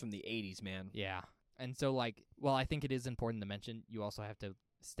mean, this is from the 80s, man. yeah. And so, like, well, I think it is important to mention, you also have to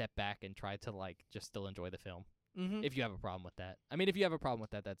step back and try to, like, just still enjoy the film. Mm-hmm. If you have a problem with that. I mean, if you have a problem with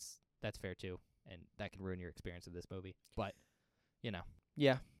that, that's fair, too. And that can ruin your experience of this movie. But, Yeah.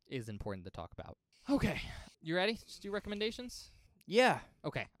 it is important to talk about. Okay. You ready? Just do recommendations? Yeah.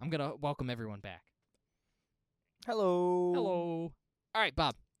 Okay. I'm going to welcome everyone back. Hello. Hello. All right,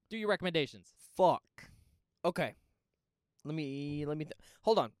 Bob. Do your recommendations. Fuck. Okay. Let me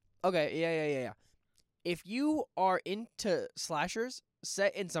hold on. Okay, yeah. If you are into slashers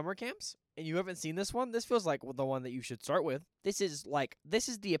set in summer camps and you haven't seen this one, this feels like the one that you should start with. This is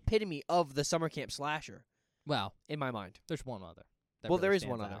the epitome of the summer camp slasher Well, in my mind. there's one other. that Well, really there is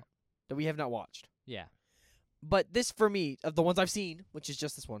stands one other out. that we have not watched. Yeah. But this for me, of the ones I've seen, which is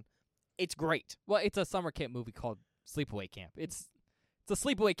just this one, it's great. Well, it's a summer camp movie called Sleepaway Camp. It's a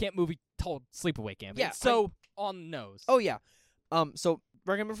sleepaway camp movie told Sleepaway Camp. Yeah, It's so on the nose. Oh yeah. So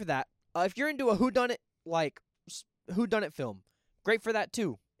recommend for that. If you're into a whodunit whodunit film, great for that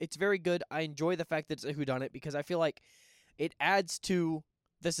too. It's very good. I enjoy the fact that it's a whodunit because I feel like it adds to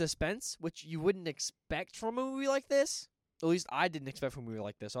the suspense, which you wouldn't expect from a movie like this. At least I didn't expect from a movie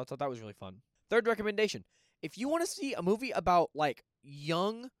like this, so I thought that was really fun. Third recommendation. If you want to see a movie about like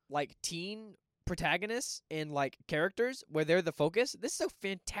young, like teen protagonists and like characters where they're the focus, this is a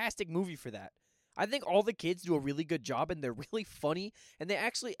fantastic movie for that. I think all the kids do a really good job and they're really funny and they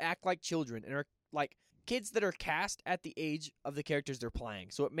actually act like children and are like kids that are cast at the age of the characters they're playing.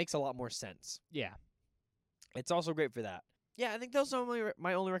 So it makes a lot more sense. Yeah. It's also great for that. Yeah, I think those are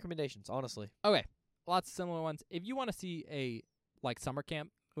my only recommendations, honestly. Okay. Lots of similar ones. If you want to see a like summer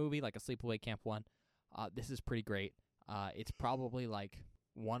camp movie, like a Sleepaway Camp one, this is pretty great. It's probably like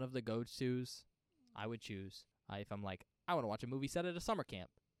one of the go-tos I would choose if I'm like, I want to watch a movie set at a summer camp,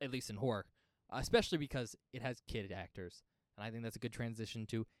 at least in horror, especially because it has kid actors. And I think that's a good transition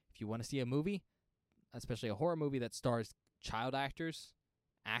to if you want to see a movie, especially a horror movie that stars child actors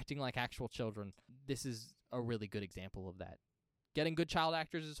acting like actual children. This is a really good example of that. Getting good child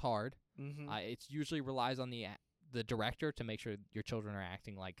actors is hard. Mm-hmm. It usually relies on the director to make sure your children are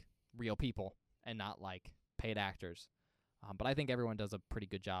acting like real people and not like paid actors. But I think everyone does a pretty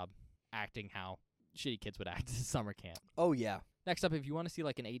good job acting how shitty kids would act at summer camp. Oh, yeah. Next up, if you want to see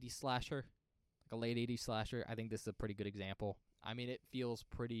like an 80s slasher, like a late 80s slasher, I think this is a pretty good example. I mean, it feels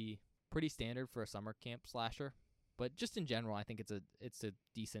pretty standard for a summer camp slasher, but just in general, I think it's a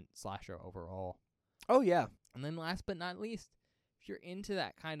decent slasher overall. Oh, yeah. And then last but not least, if you're into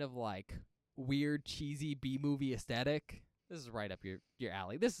that kind of like weird, cheesy B-movie aesthetic, this is right up your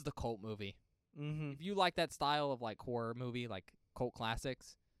alley. This is the cult movie. Mm-hmm. If you like that style of like horror movie, like cult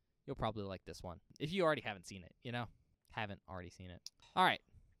classics, you'll probably like this one. If you already haven't seen it, haven't already seen it. All right,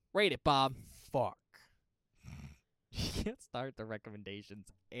 rate it, Bob. Fuck. You can't start the recommendations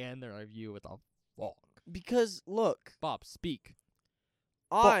and the review with a fuck. Because, look, Bob, speak.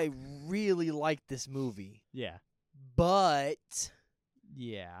 I really like this movie, Yeah. but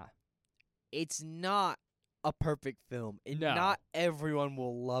Yeah. it's not a perfect film. And No. not everyone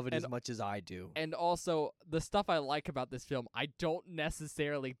will love it And- as much as I do. And also, the stuff I like about this film, I don't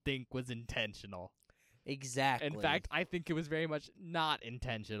necessarily think was intentional. Exactly. In fact, I think it was very much not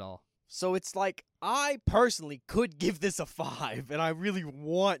intentional. So it's like, I personally could give this a 5, and I really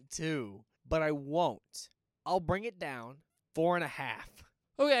want to, but I won't. I'll bring it down 4.5.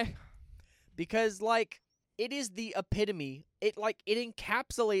 Okay. Because, like, it is the epitome. It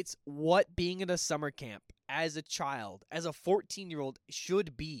encapsulates what being in a summer camp as a child, as a 14-year-old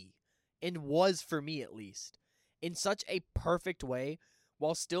should be, and was for me at least, in such a perfect way,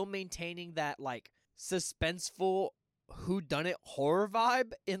 while still maintaining that, like, suspenseful whodunit horror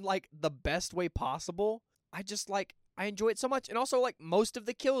vibe in, like, the best way possible. I enjoy it so much. And also, like, most of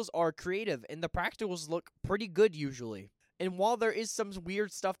the kills are creative, and the practicals look pretty good usually. And while there is some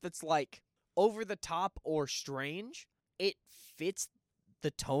weird stuff that's, like, over the top or strange, it fits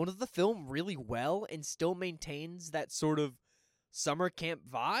the tone of the film really well and still maintains that sort of summer camp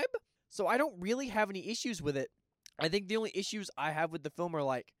vibe. So I don't really have any issues with it. I think the only issues I have with the film are,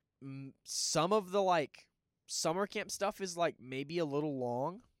 like, some of the, like, summer camp stuff is, like, maybe a little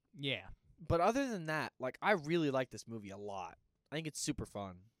long. Yeah. But other than that, like, I really like this movie a lot. I think it's super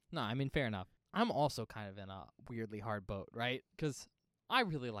fun. No, I mean, fair enough. I'm also kind of in a weirdly hard boat, right? Because I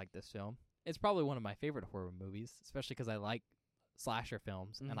really like this film. It's probably one of my favorite horror movies, especially because I like slasher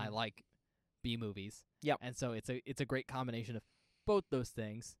films and I Mhm. like B movies. Yep. And so it's a great combination of both those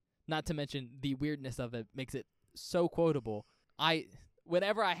things. Not to mention the weirdness of it makes it so quotable.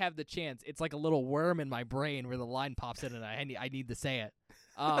 Whenever I have the chance, it's like a little worm in my brain where the line pops in and I need to say it.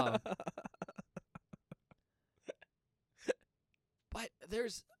 But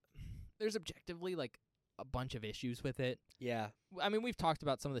there's objectively, like, a bunch of issues with it. Yeah. I mean, we've talked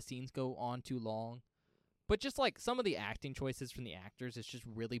about some of the scenes go on too long, but just, like, some of the acting choices from the actors is just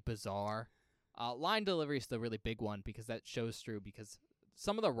really bizarre. Line delivery is the really big one because that shows through, because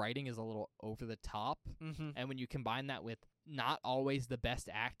some of the writing is a little over the top, Mm-hmm. and when you combine that with not always the best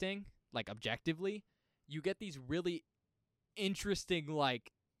acting, like, objectively, you get these really interesting,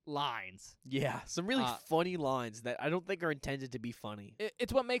 like, lines. Yeah. Some really funny lines that I don't think are intended to be funny.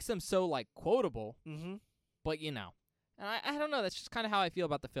 It's what makes them so, like, quotable. Mm-hmm. But, you know, and I don't know, that's just kind of how I feel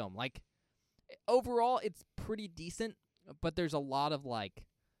about the film. Like, overall, it's pretty decent, but there's a lot of, like,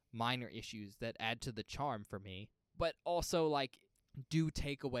 minor issues that add to the charm for me, but also, like, do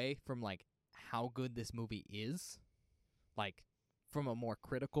take away from, like, how good this movie is, like, from a more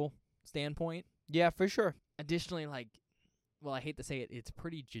critical standpoint. Yeah, for sure. Additionally, like, well, I hate to say it, it's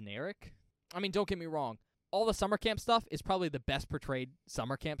pretty generic. I mean, don't get me wrong. All the summer camp stuff is probably the best portrayed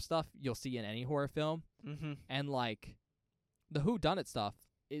summer camp stuff you'll see in any horror film. Mm-hmm. And, like, the whodunit stuff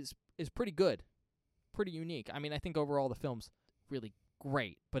is pretty good, pretty unique. I mean, I think overall the film's really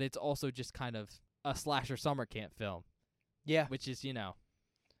great, but it's also just kind of a slasher summer camp film, Yeah. which is, you know,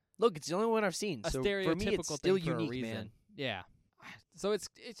 Look, it's the only one I've seen. a So stereotypical for me, it's still thing for unique, a reason. man. Yeah. So it's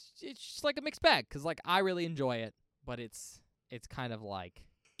just like a mixed bag, because, like, I really enjoy it, but it's kind of, like,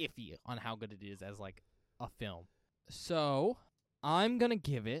 iffy on how good it is as, like, a film. So I'm gonna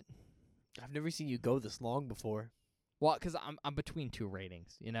give it, I've never seen you go this long before. well, because I'm between two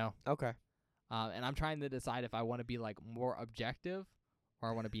ratings, you know. Okay. And I'm trying to decide if I want to be, like, more objective or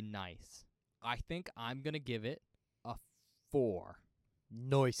I want to be nice. I think I'm going to give it a 4,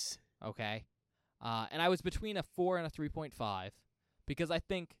 Nice. okay? And I was between a 4 and a 3.5 because I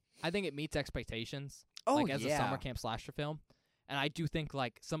think it meets expectations, Oh, like, as yeah. a summer camp slasher film. And I do think,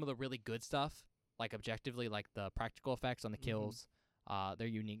 like, some of the really good stuff, like, objectively, like, the practical effects on the kills, their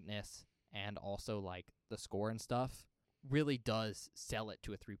uniqueness, and also, like, the score and stuff really does sell it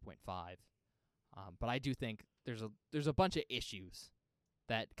to a 3.5. But I do think there's a bunch of issues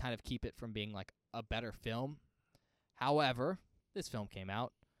that kind of keep it from being, like, a better film. However, this film came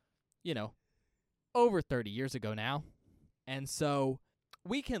out, you know, over 30 years ago now. And so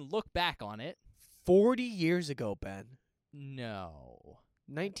we can look back on it. 40 years ago, Ben. No.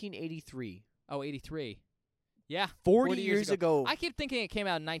 1983. Oh, 83. Yeah. 40 years ago. I keep thinking it came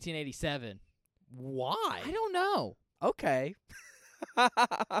out in 1987. Why? I don't know. Okay.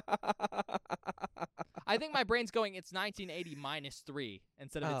 I think my brain's going, it's 1980 minus 3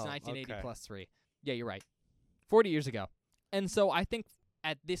 instead of it's Oh, 1980 okay. plus 3. Yeah, you're right. 40 years ago. And so I think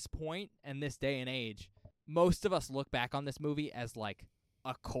at this point and this day and age, most of us look back on this movie as, like,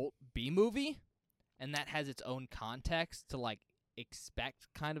 a cult B movie, and that has its own context to, like, expect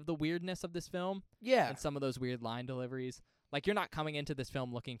kind of the weirdness of this film Yeah. and some of those weird line deliveries. Like, you're not coming into this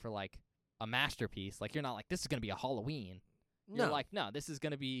film looking for, like, a masterpiece. Like, you're not like, this is going to be a Halloween. You're No. like, no, this is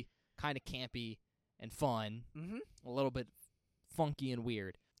going to be kind of campy and fun, Mm-hmm. a little bit funky and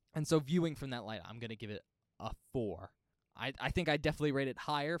weird. And so viewing from that light, I'm going to give it a 4. I think I definitely rate it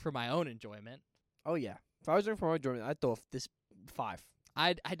higher for my own enjoyment. Oh, yeah. If I was doing for my Jordan, I'd throw this 5.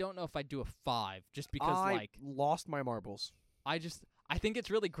 I don't know if I'd do a 5 just because, I like, lost my marbles. I think it's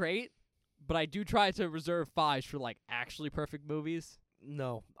really great, but I do try to reserve 5s for like actually perfect movies.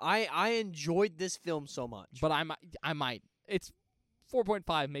 No, I enjoyed this film so much. But I might. It's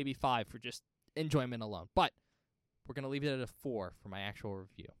 4.5, maybe 5 for just enjoyment alone. But we're gonna leave it at a 4 for my actual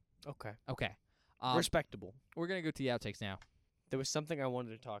review. Okay, Okay. respectable. We're gonna go to the outtakes now. There was something I wanted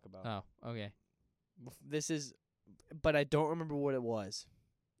to talk about. Oh, okay. This is, but I don't remember what it was.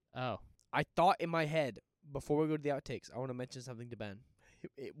 Oh, I thought in my head before we go to the outtakes, I want to mention something to Ben.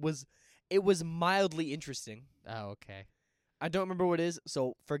 It was mildly interesting. okay. I don't remember what it is,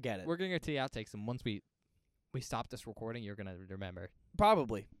 so forget it. We're gonna go to the outtakes, and once we stop this recording, you're gonna remember.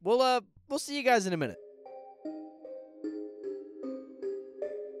 Probably. We'll see you guys in a minute.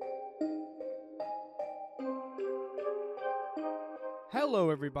 Hello,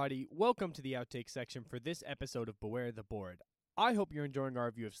 everybody. Welcome to the outtake section for this episode of Beware the Board. I hope you're enjoying our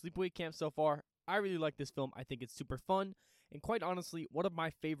review of Sleepaway Camp so far. I really like this film. I think it's super fun, and quite honestly, one of my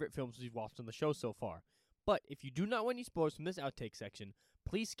favorite films we've watched on the show so far. But if you do not want any spoilers from this outtake section,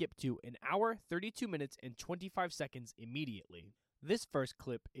 please skip to 1 hour, 32 minutes, and 25 seconds immediately. This first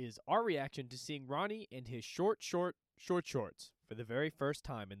clip is our reaction to seeing Ronnie and his short shorts for the very first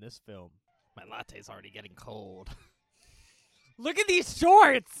time in this film. My latte's already getting cold. Look at these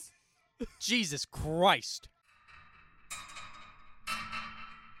shorts! Jesus Christ!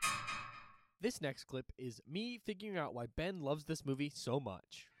 This next clip is me figuring out why Ben loves this movie so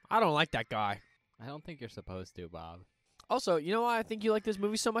much. I don't like that guy. I don't think you're supposed to, Bob. Also, you know why I think you like this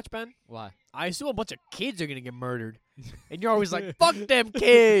movie so much, Ben? Why? I assume a bunch of kids are gonna get murdered. And you're always like, fuck them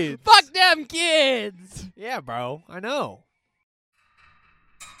kids! Fuck them kids! Yeah, bro, I know.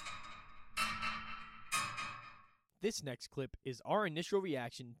 This next clip is our initial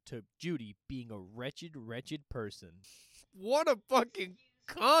reaction to Judy being a wretched, wretched person. What a fucking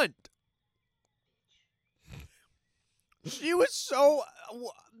cunt! She was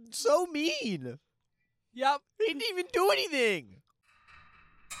so mean. Yep. He didn't even do anything.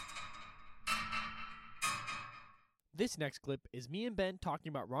 This next clip is me and Ben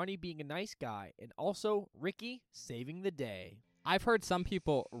talking about Ronnie being a nice guy and also Ricky saving the day. I've heard some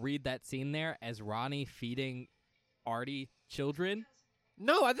people read that scene there as Ronnie feeding Artie children.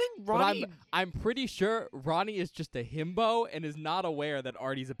 No, I think Ronnie... But I'm pretty sure Ronnie is just a himbo and is not aware that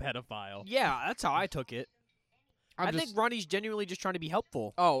Artie's a pedophile. Yeah, that's how I took it. I think Ronnie's genuinely just trying to be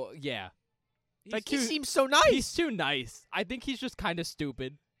helpful. Oh, yeah. He seems so nice. He's too nice. I think he's just kind of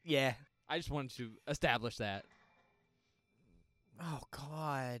stupid. Yeah. I just wanted to establish that. Oh,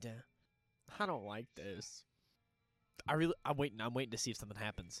 God. I don't like this. I'm waiting to see if something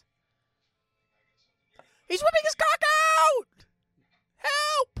happens. He's whipping his cock out!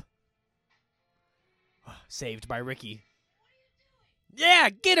 Help! Saved by Ricky. Yeah,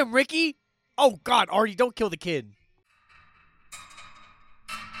 get him, Ricky! Oh, God, Artie, don't kill the kid.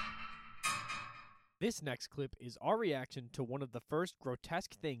 This next clip is our reaction to one of the first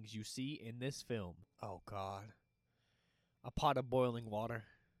grotesque things you see in this film. Oh, God. A pot of boiling water.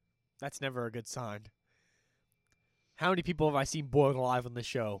 That's never a good sign. How many people have I seen boiled alive on this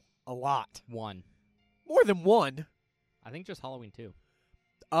show? A lot. 1. More than one. I think just Halloween 2.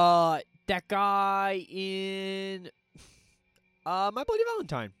 That guy in My Bloody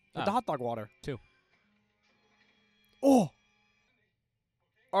Valentine with the hot dog water. 2. Oh!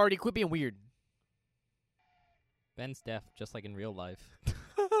 Already quit being weird. Ben's deaf, just like in real life.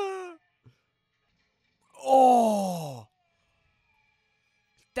 Oh!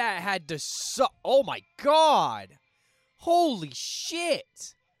 That had to suck. Oh my God! Holy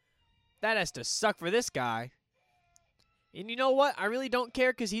shit! That has to suck for this guy. And you know what? I really don't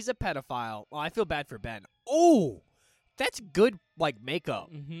care because he's a pedophile. Well, I feel bad for Ben. Oh! That's good, like,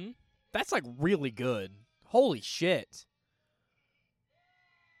 makeup. Mm-hmm. That's, like, really good. Holy shit.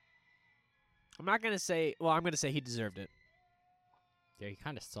 I'm not going to say... Well, I'm going to say he deserved it. Yeah, he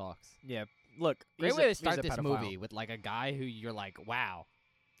kind of sucks. Yeah, look. Great he's way a- to he's start a this pedophile. movie with, like, a guy who you're like, wow.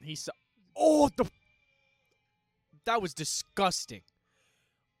 That was disgusting.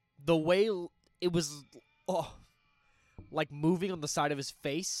 The way it was, like moving on the side of his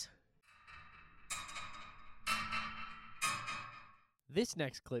face. This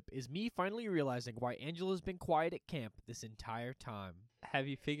next clip is me finally realizing why Angela's been quiet at camp this entire time. Have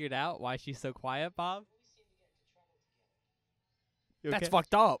you figured out why she's so quiet, Bob? You That's okay?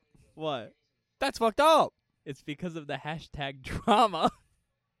 fucked up. What? That's fucked up. It's because of the hashtag drama.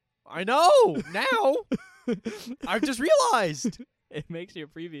 I know. Now. I've just realized. It makes your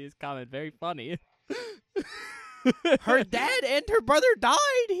previous comment very funny. Her dad and her brother died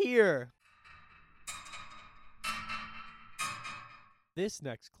here. This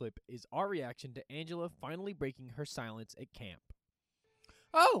next clip is our reaction to Angela finally breaking her silence at camp.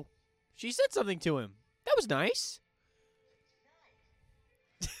 Oh, She said something to him. That was nice.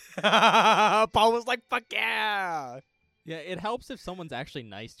 Paul was like, fuck yeah. Yeah, it helps if someone's actually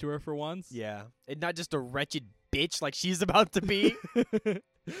nice to her for once. Yeah. And not just a wretched bitch like she's about to be.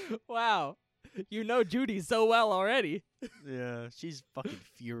 Wow. You know Judy so well already. Yeah, she's fucking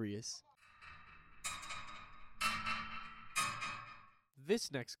furious.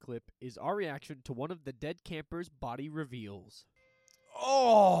 This next clip is our reaction to one of the dead campers' body reveals.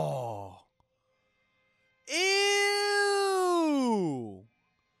 Oh! Ew!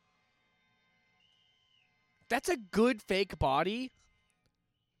 That's a good fake body.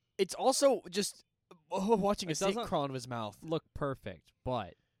 It's also just watching a It snake doesn't crawl out of his mouth. Look perfect,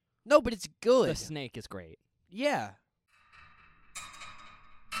 but No, but it's good. the snake is great. Yeah.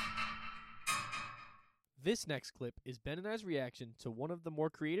 This next clip is Ben and I's reaction to one of the more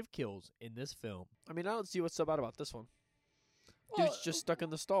creative kills in this film. I mean, I don't see what's so bad about this one. Dude's just stuck in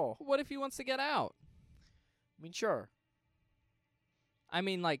the stall. What if he wants to get out? I mean, sure. I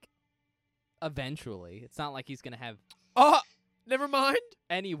mean, like, eventually. It's not like he's going to have Oh, never mind.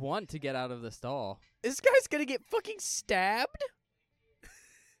 any want to get out of the stall. This guy's gonna get fucking stabbed.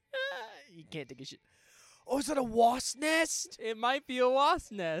 You can't take a shit. Oh, is that a wasp nest? It might be a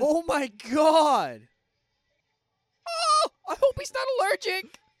wasp nest. Oh my god. Oh, I hope he's not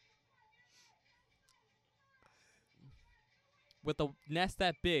allergic. With a nest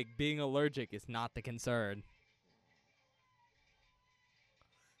that big, being allergic is not the concern.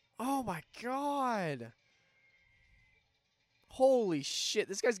 Oh my god. Holy shit,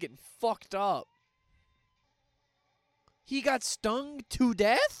 this guy's getting fucked up. He got stung to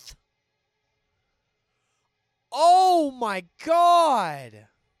death? Oh my god.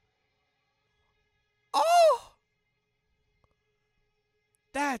 Oh!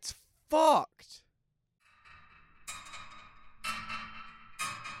 That's fucked.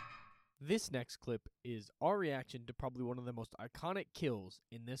 This next clip is our reaction to probably one of the most iconic kills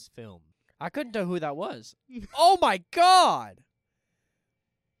in this film. I couldn't tell who that was. Oh my god!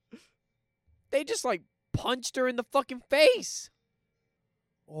 They just like punched her in the fucking face.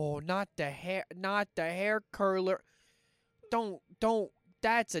 Oh, not the hair curler. Don't.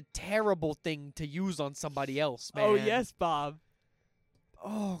 That's a terrible thing to use on somebody else, man. Oh, yes, Bob.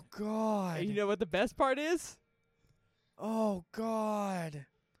 Oh god. And you know what the best part is? Oh god.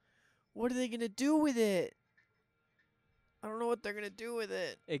 What are they gonna do with it? I don't know what they're gonna do with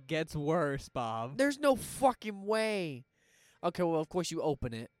it. It gets worse, Bob. There's no fucking way. Okay, well, of course you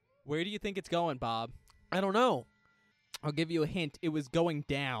open it. Where do you think it's going, Bob? I don't know. I'll give you a hint. It was going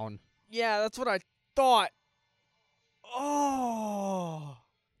down. Yeah, that's what I thought. Oh,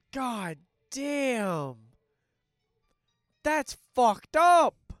 god damn. That's fucked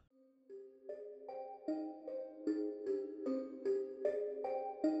up.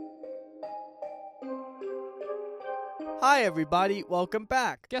 Hi, everybody. Welcome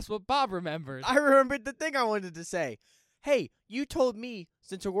back. Guess what Bob remembered? I remembered the thing I wanted to say. Hey, you told me,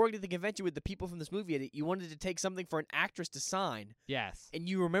 since we're going to the convention with the people from this movie, you wanted to take something for an actress to sign. Yes. And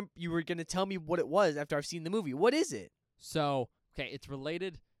you were going to tell me what it was after I've seen the movie. What is it? So, okay, it's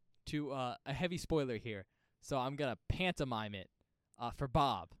related to a heavy spoiler here. So I'm going to pantomime it for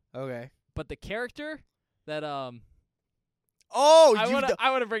Bob. Okay. But the character that Oh, I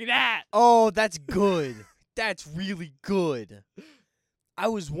want to bring that. Oh, that's good. That's really good. I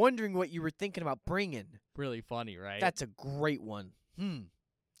was wondering what you were thinking about bringing. Really funny, right? That's a great one.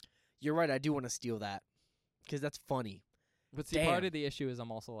 You're right. I do want to steal that because that's funny. But see, part Damn. of the issue is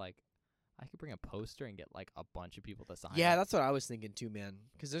I'm also like, I could bring a poster and get like a bunch of people to sign Yeah, it. that's what I was thinking too, man.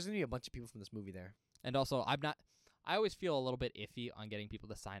 Because there's going to be a bunch of people from this movie there. And also, I always feel a little bit iffy on getting people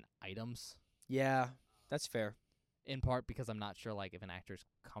to sign items, Yeah, that's fair. in part because I'm not sure like if an actor's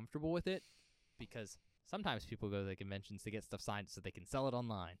comfortable with it, because sometimes people go to the conventions to get stuff signed so they can sell it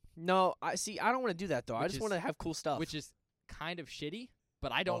online, No, I don't want to do that though. I Which just is- want to have cool stuff. which is kind of shitty,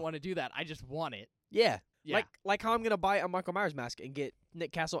 but I don't Oh. want to do that. I just want it. yeah, Yeah. like how I'm gonna buy a Michael Myers mask and get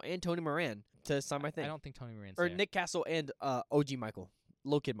Nick Castle and Tony Moran to sign my thing, I don't think Tony Moran's or there. Nick Castle and OG Michael,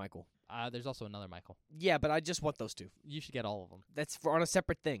 Low Kid Michael. There's also another Michael. Yeah, but I just want those two. You should get all of them. That's on a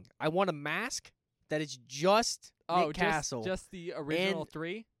separate thing. I want a mask that is just Nick Castle. just the original and-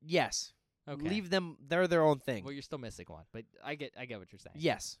 3? Yes. Okay. Leave them. They're their own thing. Well, you're still missing one, but I get what you're saying.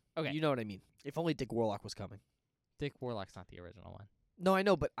 Yes. Okay. You know what I mean. If only Dick Warlock was coming. Dick Warlock's not the original one. No, I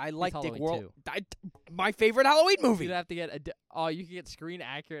know, but I like Dick Halloween Warlock. 2. My favorite Halloween movie. You'd have to get you could get screen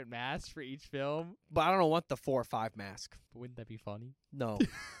accurate masks for each film. But I don't want the 4 or 5 mask. Wouldn't that be funny? No.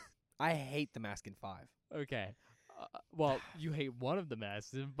 I hate the mask in 5. Okay. Well, you hate one of the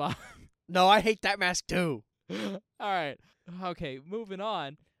masks, Bob. No, I hate that mask too. All right. Okay, moving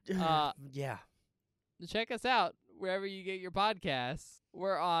on. Yeah. Check us out wherever you get your podcasts.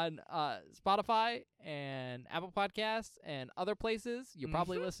 We're on Spotify and Apple Podcasts and other places. You're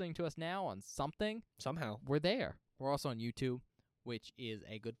probably listening to us now on something. Somehow. We're there. We're also on YouTube, which is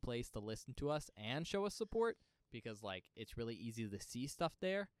a good place to listen to us and show us support because, like, it's really easy to see stuff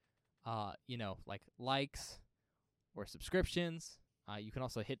there. Like likes or subscriptions. You can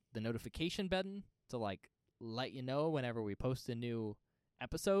also hit the notification button to, like, let you know whenever we post a new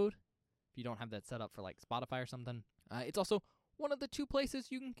episode if you don't have that set up for, like, Spotify or something. It's also one of the 2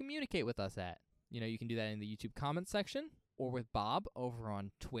 places you can communicate with us at. You can do that in the YouTube comments section or with Bob over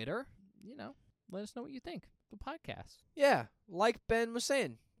on Twitter. Let us know what you think of the podcast. Yeah, like Ben was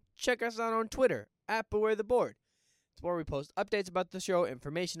saying, check us out on Twitter, @BewareTheBoard. It's where we post updates about the show,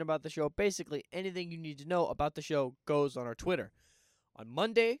 information about the show. Basically, anything you need to know about the show goes on our Twitter. On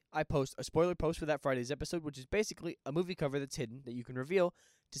Monday, I post a spoiler post for that Friday's episode, which is basically a movie cover that's hidden that you can reveal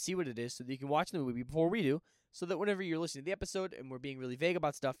to see what it is so that you can watch the movie before we do, so that whenever you're listening to the episode and we're being really vague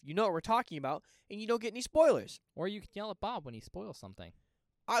about stuff, you know what we're talking about and you don't get any spoilers. Or you can yell at Bob when he spoils something.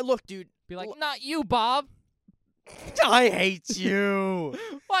 Look, dude. Be like, not you, Bob. I hate you.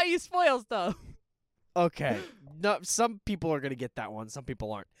 Why you spoil stuff? Okay. No, some people are going to get that one. Some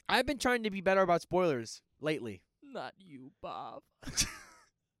people aren't. I've been trying to be better about spoilers lately. Not you, Bob.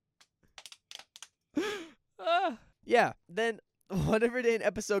 Yeah. Then, whenever day an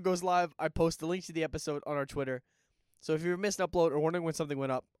episode goes live, I post the link to the episode on our Twitter. So if you've missed an upload or wondering when something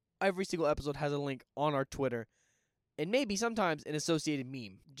went up, every single episode has a link on our Twitter. And maybe sometimes an associated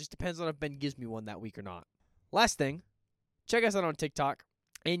meme. Just depends on if Ben gives me one that week or not. Last thing, check us out on TikTok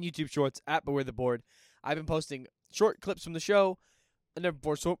and YouTube Shorts @BewareTheBoard. I've been posting short clips from the show. Never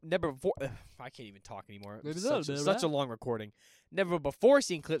before. I can't even talk anymore. Such a long recording. Never before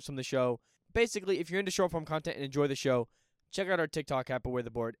seen clips from the show. Basically, if you're into short form content and enjoy the show, check out our TikTok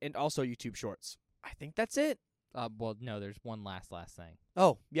 @BewareTheBoard and also YouTube Shorts. I think that's it. Well, no, there's one last thing.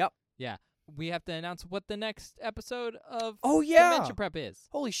 Oh, yep. Yeah. We have to announce what the next episode of Oh, yeah. Convention Prep is.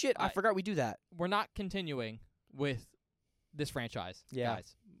 Holy shit, I forgot we do that. We're not continuing with this franchise, Yeah.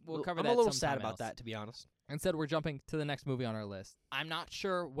 guys. We'll cover I'm that a little sometime sad about else. that, to be honest. Instead, we're jumping to the next movie on our list. I'm not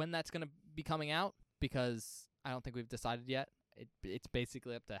sure when that's going to be coming out because I don't think we've decided yet. It's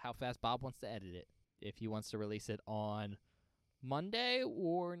basically up to how fast Bob wants to edit it. If he wants to release it on Monday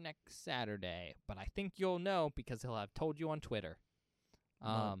or next Saturday. But I think you'll know because he'll have told you on Twitter.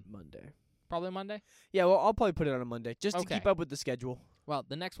 Monday. Probably Monday? Yeah, well, I'll probably put it on a Monday just to Okay. keep up with the schedule. Well,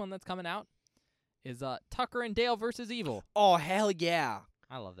 the next one that's coming out is Tucker and Dale versus Evil. Oh, hell yeah.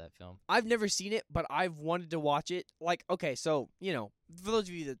 I love that film. I've never seen it, but I've wanted to watch it. Like, okay, so, for those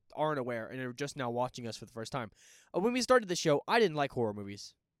of you that aren't aware and are just now watching us for the first time, when we started the show, I didn't like horror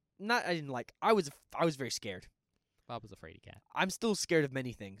movies. I was very scared. Bob was a fraidy cat. I'm still scared of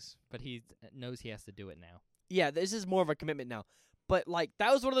many things. But he knows he has to do it now. Yeah, this is more of a commitment now. But,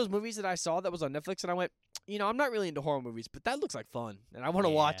 that was one of those movies that I saw that was on Netflix, and I went, I'm not really into horror movies, but that looks like fun, and I want to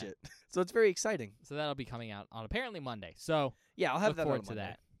watch Yeah. it. So it's very exciting. So that'll be coming out on apparently Monday. So Yeah, I'll have look that forward on to Monday.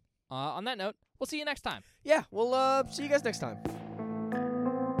 that. On that note, we'll see you next time. Yeah, we'll see you guys next time.